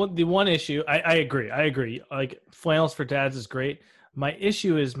 size- the one issue, I agree. Like flannels for dads is great. My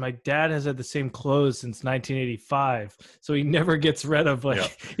issue is my dad has had the same clothes since 1985, so he never gets rid of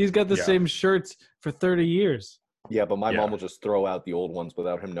like he's got the Yeah. same shirts for 30 years. Yeah, but my Yeah. mom will just throw out the old ones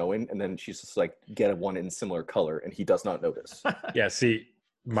without him knowing, and then she's just like, get one in similar color, and he does not notice. Yeah. See,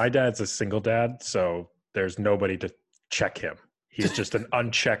 my dad's a single dad, so there's nobody to check him. He's just an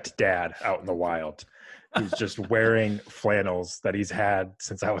unchecked dad out in the wild. He's just wearing flannels that he's had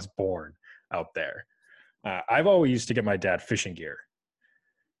since I was born out there. I've always used to get my dad fishing gear.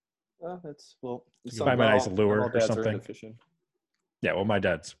 That's well. You can buy him a nice lure or something. Fishing. Yeah, well, my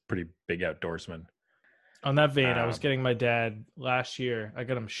dad's pretty big outdoorsman. On that vein, I was Um, getting my dad last year. I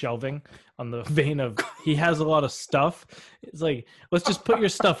got him shelving on the vein of he has a lot of stuff. It's like, let's just put your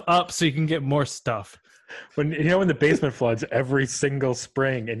stuff up so you can get more stuff. When the basement floods every single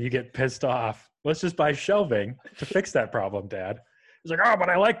spring and you get pissed off, let's just buy shelving to fix that problem, Dad. He's like, oh, but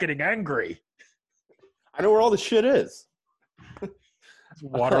I like getting angry. I know where all the shit is.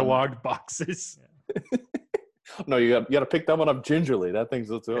 Waterlogged boxes. No, you got to pick that one up gingerly. That thing's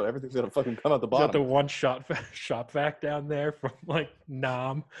everything's gonna fucking come out the Got the bottom. one shop vac down there from like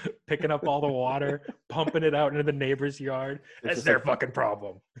Nam, picking up all the water, pumping it out into the neighbor's yard. That's just their like- fucking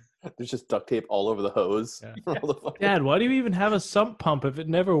problem. There's just duct tape all over the hose. Yeah. All the fucking Dad, why do you even have a sump pump if it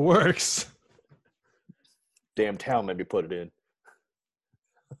never works? damn town made me put it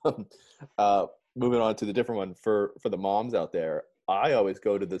in. Moving on to the different one for the moms out there. I always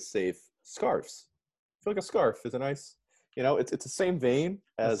go to the safe scarves. I feel like a scarf is a nice, it's the same vein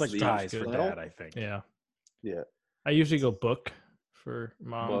as It's like the ties for flannel. Dad, I think. Yeah. Yeah. I usually go book for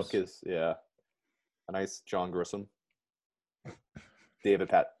moms. Book is a nice John Grissom, David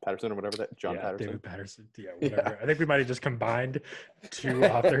Patterson or whatever that John Patterson. David Patterson. Yeah, whatever. I think we might have just combined two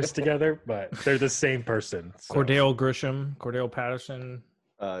authors together, but they're the same person. So. Cordell Grisham, Cordell Patterson.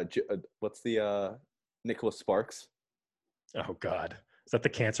 What's the Nicholas Sparks? Oh God, is that the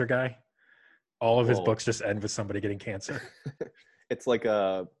cancer guy? All of his Whoa. books just end with somebody getting cancer. It's like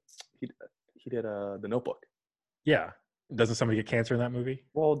he did The Notebook. Yeah, doesn't somebody get cancer in that movie?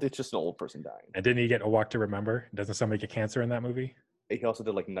 Well, it's just an old person dying. And didn't he get A Walk to Remember? Doesn't somebody get cancer in that movie? He also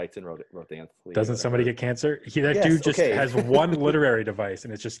did like Knights and Rodanthe. Doesn't somebody get cancer? That Yes, dude just okay. has one literary device,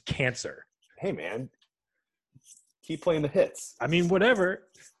 and it's just cancer. Hey man, keep playing the hits. I mean, whatever.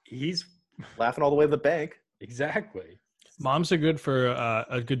 He's Laughing all the way to the bank. exactly. Moms are good for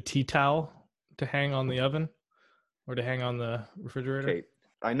a good tea towel to hang on the oven or to hang on the refrigerator. Okay,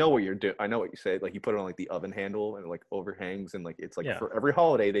 I know what you're doing. I know what you say. Like you put it on like the oven handle and it like overhangs and like it's like Yeah. for every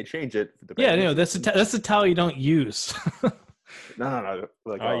holiday they change it. Yeah, no, that's the towel you don't use. No.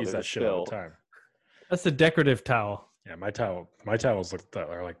 Like, I oh, use there's that a shit all the spill. time. That's the decorative towel. Yeah, my towels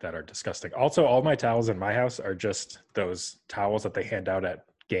are like that are disgusting. Also, all my towels in my house are just those towels that they hand out at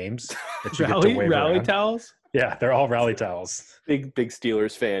games that you get to wave Rally around. towels. Yeah, they're all rally towels. Big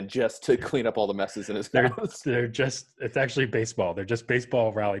Steelers fan just to clean up all the messes in his house. They're just it's actually baseball. They're just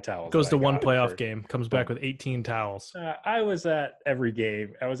baseball rally towels. Goes that to I one got playoff for- game, comes back with 18 towels. I was at every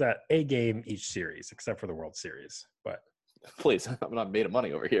game. I was at a game each series, except for the World Series. But Please, I'm not made of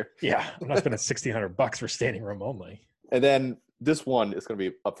money over here. yeah, I'm not spending $1,600 for standing room only. And then this one is going to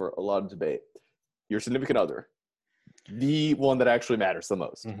be up for a lot of debate. Your significant other, the one that actually matters the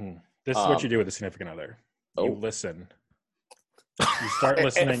most. This is what you do with a significant other. You Oh. listen. You start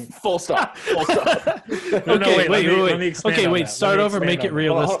listening. Full stop. Full stop. No, wait, let me expand Okay, on wait. that. Start Let me over. Make expand it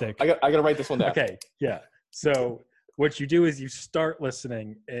on that. Hold on, realistic. I got to write this one down. Okay, yeah. So what you do is you start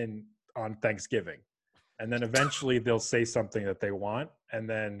listening on Thanksgiving, and then eventually they'll say something that they want, and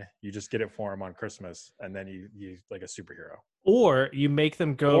then you just get it for them on Christmas, and then you like a superhero. Or you make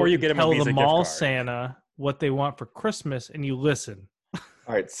them go Or you and get 'em a tell Visa the gift mall card. Santa what they want for Christmas, and you listen.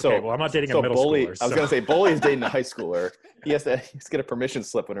 All right. So, Okay, well, I'm not dating a so middle Bully, schooler. I was going to say Bully is dating a high schooler. He has to get a permission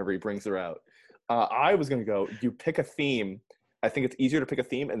slip whenever he brings her out. I was going to go, you pick a theme. I think it's easier to pick a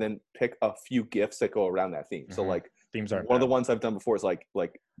theme and then pick a few gifts that go around that theme. So Mhm. like Themes aren't one of the bad. ones I've done before is like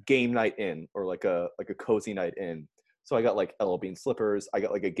game night in or like a cozy night in. So I got like LL Bean slippers. I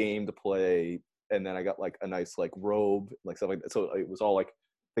got like a game to play, and then I got like a nice like robe, like stuff like that. So it was all like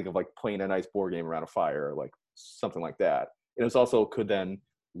think of like playing a nice board game around a fire, or like something like that. It was also could then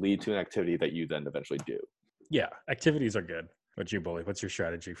lead to an activity that you then eventually do. Yeah, activities are good. What's you, Bully? What's your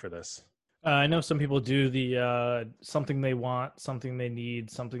strategy for this? I know some people do the something they want, something they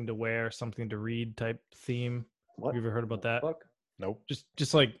need, something to wear, something to read type theme. What? Have you ever heard about that? Fuck? Nope.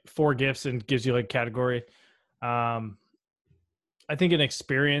 Just like 4 gifts and gives you like category. I think an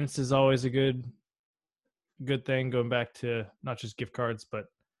experience is always a good thing, going back to not just gift cards, but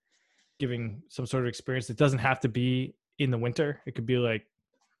giving some sort of experience. It doesn't have to be in the winter. It could be like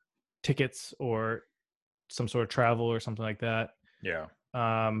tickets or some sort of travel or something like that. Yeah.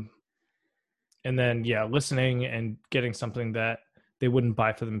 And then listening and getting something that they wouldn't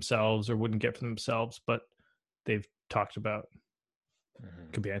buy for themselves or wouldn't get for themselves, but they've talked about.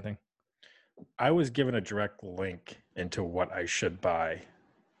 Mhm. Could be anything. I was given a direct link into what I should buy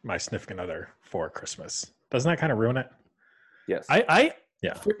my significant other for Christmas. Doesn't that kind of ruin it? Yes.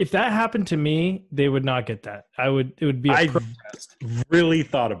 Yeah. If that happened to me, they would not get that. It would be a I protest. really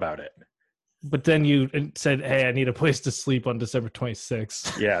thought about it. But then you said, "Hey, I need a place to sleep on December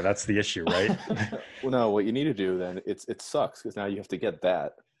 26th." Yeah, that's the issue, right? Well, no. What you need to do then it sucks because now you have to get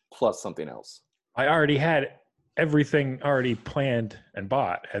that plus something else. I already had everything already planned and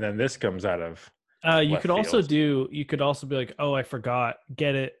bought, and then this comes out of You Left could also field. you could also be like, "Oh, I forgot.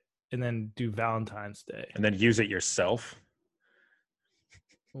 Get it," and then do Valentine's Day. and then use it yourself.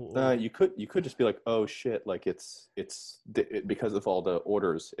 You could just be like, oh shit, like it's because of all the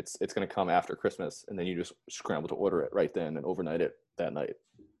orders, it's going to come after Christmas, and then you just scramble to order it right then and overnight it that night.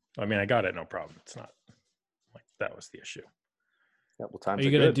 I mean, I got it, no problem. It's not like that was the issue. Yeah, well, Are times you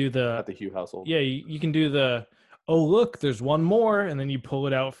are gonna good do the? at the Hugh household. Yeah, you can do the. Oh, look, there's one more, and then you pull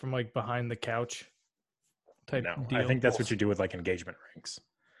it out from like behind the couch. Type No, deal. I think that's what you do with like engagement rings.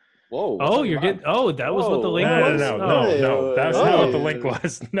 Whoa. what's Oh, on you're your getting. mind? Oh, that was what the Whoa. link No, was. no, no, Oh. no. That's not what the Hey. link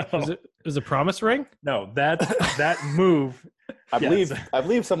was. No, Is it a promise ring? no. That move. I Yes.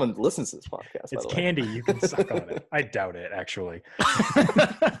 believe someone listens to this podcast. It's by the way. candy. You can suck on it. I doubt it. Actually,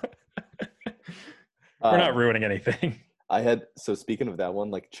 we're not ruining anything. So speaking of that one,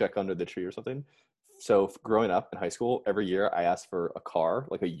 like check under the tree or something. So growing up in high school, every year I asked for a car,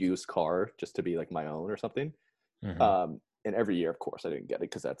 like a used car, just to be like my own or something. Mhm. And every year, of course, I didn't get it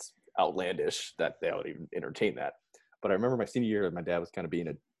because that's outlandish that they would even entertain that. But I remember my senior year, my dad was kind of being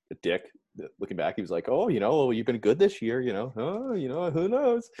a dick. Looking back, he was like, "Oh, you've been good this year, Oh, who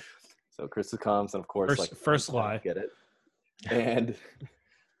knows?" So Christmas comes, and of course, First I lie. get it, and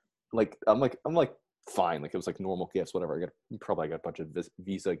I'm like fine, like it was like normal gifts, whatever. I got a bunch of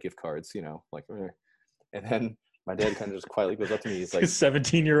Visa gift cards, and then my dad kind of just quietly goes up to me. He's like,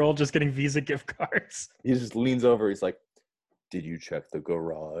 17-year-old just getting Visa gift cards. he just leans over. He's like, "Did you check the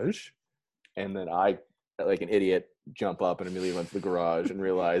garage?" And then I, like an idiot, jump up and immediately run to the garage and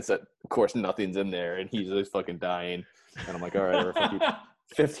realize that, of course, nothing's in there, and he's just fucking dying. And I'm like, all right.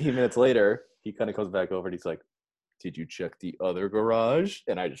 15 minutes later, he kind of comes back over and he's like, "Did you check the other garage?"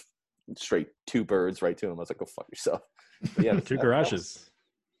 And I just straight two birds right to him. I was like, "Go fuck yourself." But yeah, Two garages.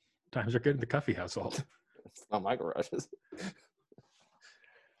 Times are good in the Cuffy household. It's not my garages.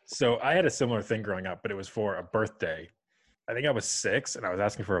 So I had a similar thing growing up, but it was for a birthday. I think I was 6 and I was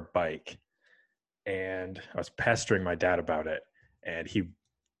asking for a bike. And I was pestering my dad about it. And he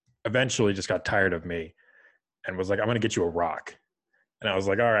eventually just got tired of me and was like, "I'm going to get you a rock." And I was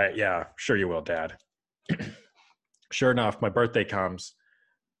like, "All right, yeah, sure you will, Dad." Sure enough, my birthday comes.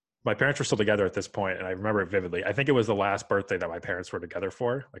 My parents were still together at this point, and I remember it vividly. I think it was the last birthday that my parents were together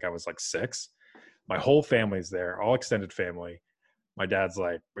for. Like I was like 6. My whole family's there, all extended family. My dad's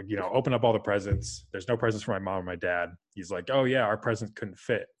like, open up all the presents. There's no presents for my mom or my dad. He's like, "Oh yeah, our presents couldn't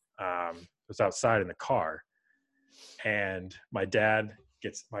fit. It was outside in the car." And my dad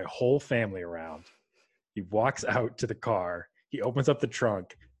gets my whole family around. He walks out to the car. He opens up the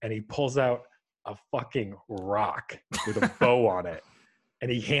trunk and he pulls out a fucking rock with a bow on it. And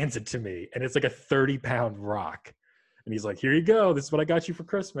he hands it to me. And it's like a 30-pound rock. And he's like, "Here you go. This is what I got you for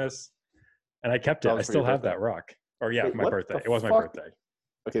Christmas." And I kept it. That I was for still your have birthday? that rock. Or yeah, Wait, my what birthday. the It was my fuck? birthday.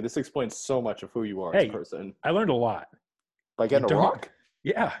 Okay, this explains so much of who you are as Hey, a person. I learned a lot. By getting a don't- rock?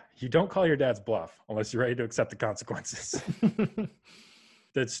 Yeah, you don't call your dad's bluff unless you're ready to accept the consequences.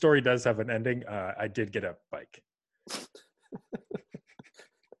 The story does have an ending. I did get a bike.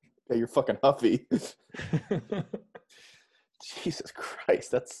 Yeah, you're fucking huffy. Jesus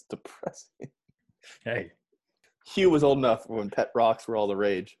Christ, that's depressing. Hey, Hugh was old enough when pet rocks were all the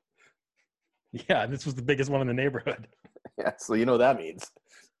rage. yeah, this was the biggest one in the neighborhood. Yeah, so you know what that means.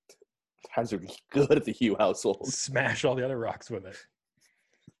 Times are good at the Hugh household. Smash all the other rocks with it.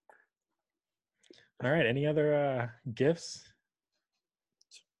 All right, any other gifts?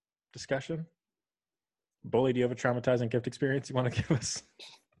 Discussion? Bully, do you have a traumatizing gift experience you want to give us?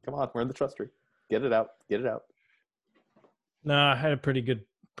 Come on, we're in the trust tree. Get it out. Get it out. No, I had a pretty good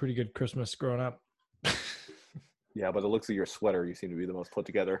Christmas growing up. Yeah, by the looks of your sweater, you seem to be the most put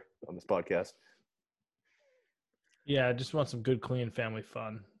together on this podcast. Yeah, I just want some good, clean family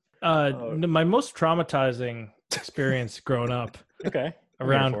fun. Oh. My most traumatizing experience growing up Okay. I'm here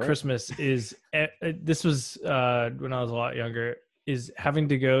around for it. Christmas is this was when I was a lot younger, is having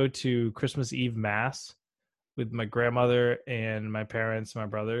to go to Christmas Eve Mass with my grandmother and my parents and my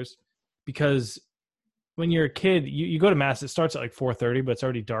brothers, because when you're a kid, you go to Mass, it starts at like 4:30, but it's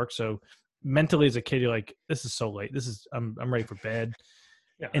already dark. So mentally as a kid, you're like, this is so late. I'm ready for bed.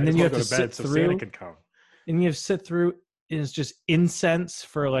 Yeah, And I then just you wanna have to go bed sit so Santa through- could come. And you have to sit through, and it's just incense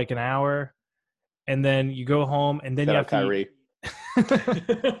for like an hour. And then you go home, and then Shout you out have to Kyrie.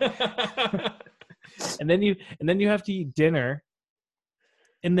 and then you have to eat dinner,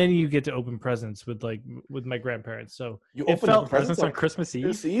 and then you get to open presents with my grandparents. So You it opened felt up Presents on Christmas Eve?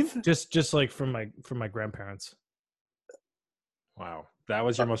 Christmas Eve? just like from my grandparents. Wow. That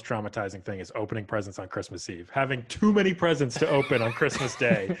was your most traumatizing thing, is opening presents on Christmas Eve. Having too many presents to open on Christmas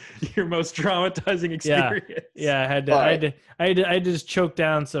Day. Your most traumatizing experience. Yeah, I had to just choke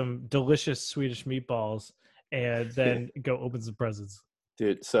down some delicious Swedish meatballs and then go open some presents.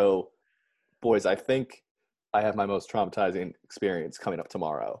 Dude, so boys, I think I have my most traumatizing experience coming up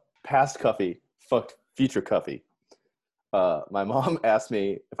tomorrow. Past Cuffy, fucked future Cuffy. My mom asked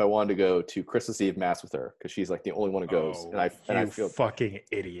me if I wanted to go to Christmas Eve Mass with her because she's like the only one who goes, and I feel fucking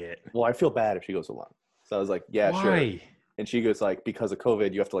idiot. well, I feel bad if she goes alone. So I was like, yeah, sure. Why? And she goes like, because of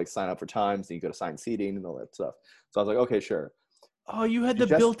COVID, you have to like sign up for times and you go to sign seating and all that stuff. So I was like, okay, sure. Oh, you had She the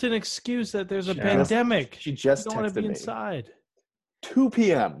just- built-in excuse that there's a She pandemic. She just you don't want to texted be me. inside. 2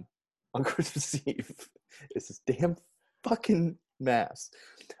 p.m. on Christmas Eve. It's this damn fucking Mass.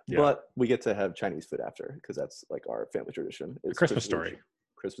 Yeah. But we get to have Chinese food after because that's like our family tradition. The It's Christmas Eve- story.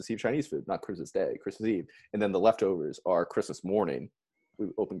 Christmas Eve Chinese food, not Christmas Day, Christmas Eve. And then the leftovers are Christmas morning. We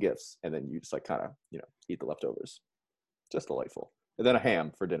open gifts and then you just like kind of, eat the leftovers. Just delightful. And then a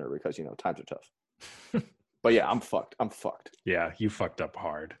ham for dinner because, times are tough. But yeah, I'm fucked. Yeah, you fucked up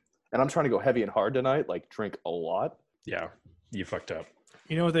hard. And I'm trying to go heavy and hard tonight, like drink a lot. Yeah, you fucked up.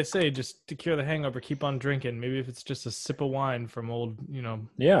 You know what they say? Just to cure the hangover, keep on drinking. Maybe if it's just a sip of wine from old,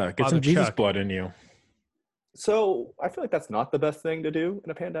 Yeah, get Father some Jesus Chuck. blood in you. So I feel like that's not the best thing to do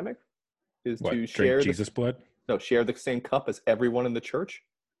in a pandemic, is What, to drink share Jesus blood? share the same cup as everyone in the church.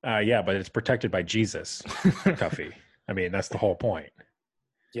 Yeah, but it's protected by Jesus, Cuffy. I mean, that's the whole point.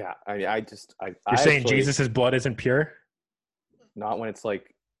 Yeah, I You're saying actually- Jesus' blood isn't pure? not when it's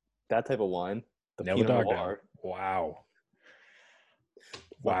like that type of wine. The Nail the Pinot dog down. Noir, Wow.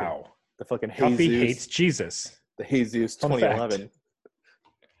 Wow. the fucking Cuffy Jesus, hates Jesus. the Jesus Fun 2011.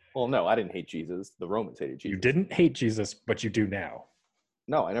 Well, no, I didn't hate Jesus. The Romans hated Jesus. You didn't hate Jesus, but you do now.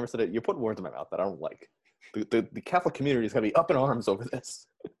 No, I never said it. You're putting words in my mouth that I don't like. The Catholic community is going to be up in arms over this.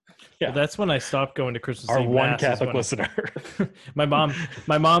 Yeah. But that's when I stopped going to Christmas Our Eve one Mass is Catholic when- listener.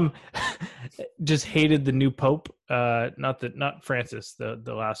 my mom just hated the new pope. Not Francis, the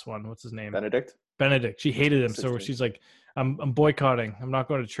last one. What's his name? Benedict? She hated him. So 16. she's like, I'm boycotting. I'm not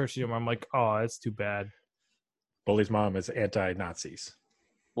going to church anymore. I'm like, oh, it's too bad. Bully's mom is anti-Nazis.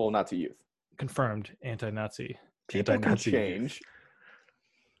 Well, not to youth. Confirmed anti-Nazi. People can Anti-Nazi youth. change.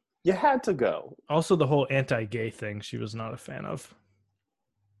 You had to go. Also, the whole anti-gay thing, she was not a fan of.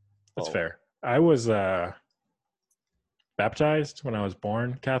 That's Oh. fair. I was baptized when I was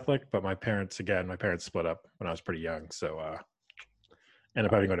born Catholic, but my parents split up when I was pretty young. So ended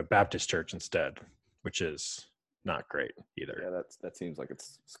up having to go to Baptist church instead, which is not great either. Yeah, that seems like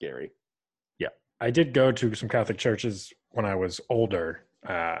it's scary. I did go to some Catholic churches when I was older,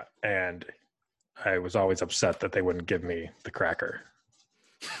 and I was always upset that they wouldn't give me the cracker.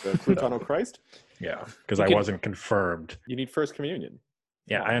 The Crouton of Christ? Yeah, because You I can- wasn't confirmed. You need First Communion.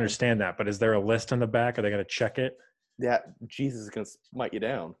 Yeah, Come on, I man. understand that, but is there a list on the back? Are they going to check it? Yeah, Jesus is going to smite you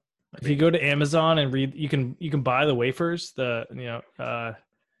down. If you go to Amazon and read, you can buy the wafers,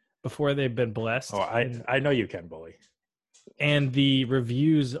 before they've been blessed. Oh, I know you can, Bully. And the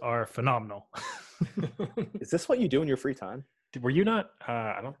reviews are phenomenal. Is this what you do in your free time? Were you not?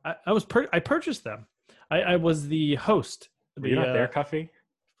 I don't. I purchased them. I was the host. Were you not there, Cuffy?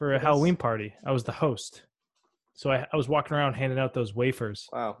 for a Yes. Halloween party. I was the host, so I was walking around handing out those wafers.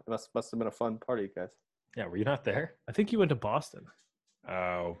 Wow, it must have been a fun party, guys. Yeah, were you not there? I think you went to Boston.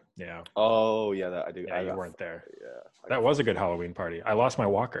 Oh, yeah. Oh, yeah, that I do. Yeah, I you got- weren't there. Yeah. That was a good Halloween party. I lost my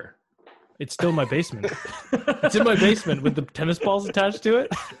walker. It's still in my basement. It's in my basement with the tennis balls attached to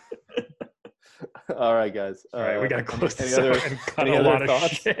it. All right, guys. All right, we got to close any this other- out and cut any a other lot of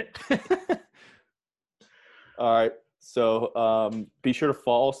thoughts? shit. All right. So be sure to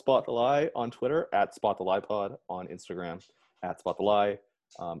follow Spot the Lie on Twitter at Spot the Lie Pod, on Instagram at Spot the Lie.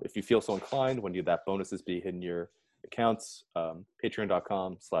 If you feel so inclined, when you that bonuses be hidden your accounts,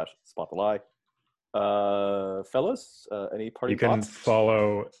 patreon.com/Spot the Lie. Fellas, any party You can thoughts?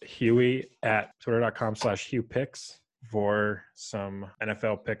 follow Huey at twitter.com/HughPicks for some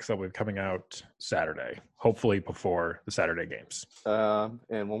NFL picks that will be coming out Saturday, hopefully before the Saturday games.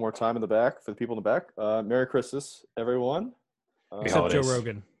 And one more time in the back for the people in the back. Merry Christmas, everyone. Happy Except Joe holidays.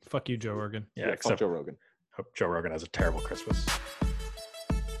 Rogan. Fuck you, Joe Rogan. Yeah, fuck except Joe Rogan. hope Joe Rogan has a terrible Christmas.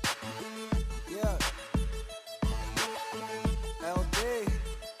 Yeah. LD,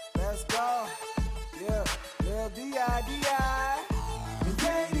 let's go. Yeah, Lil D.I.D.I. You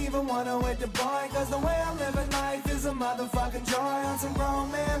can't even wonder with the boy, cause the way I'm living life is a motherfucking joy on some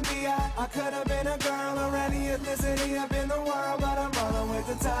grown man B.I. I could have been a girl or any ethnicity up in the world, but I'm rolling with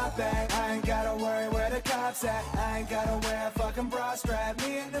the top back. I ain't gotta worry where the cops at. I ain't gotta wear a fucking bra strap.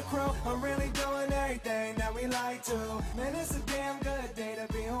 Me and the crew are really doing everything that we like to. Man, it's a damn good day to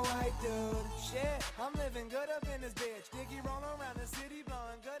be a white dude. Shit, I'm living good up in this bitch. Dicky rolling around the city,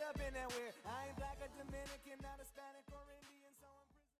 blowing good up in that weird.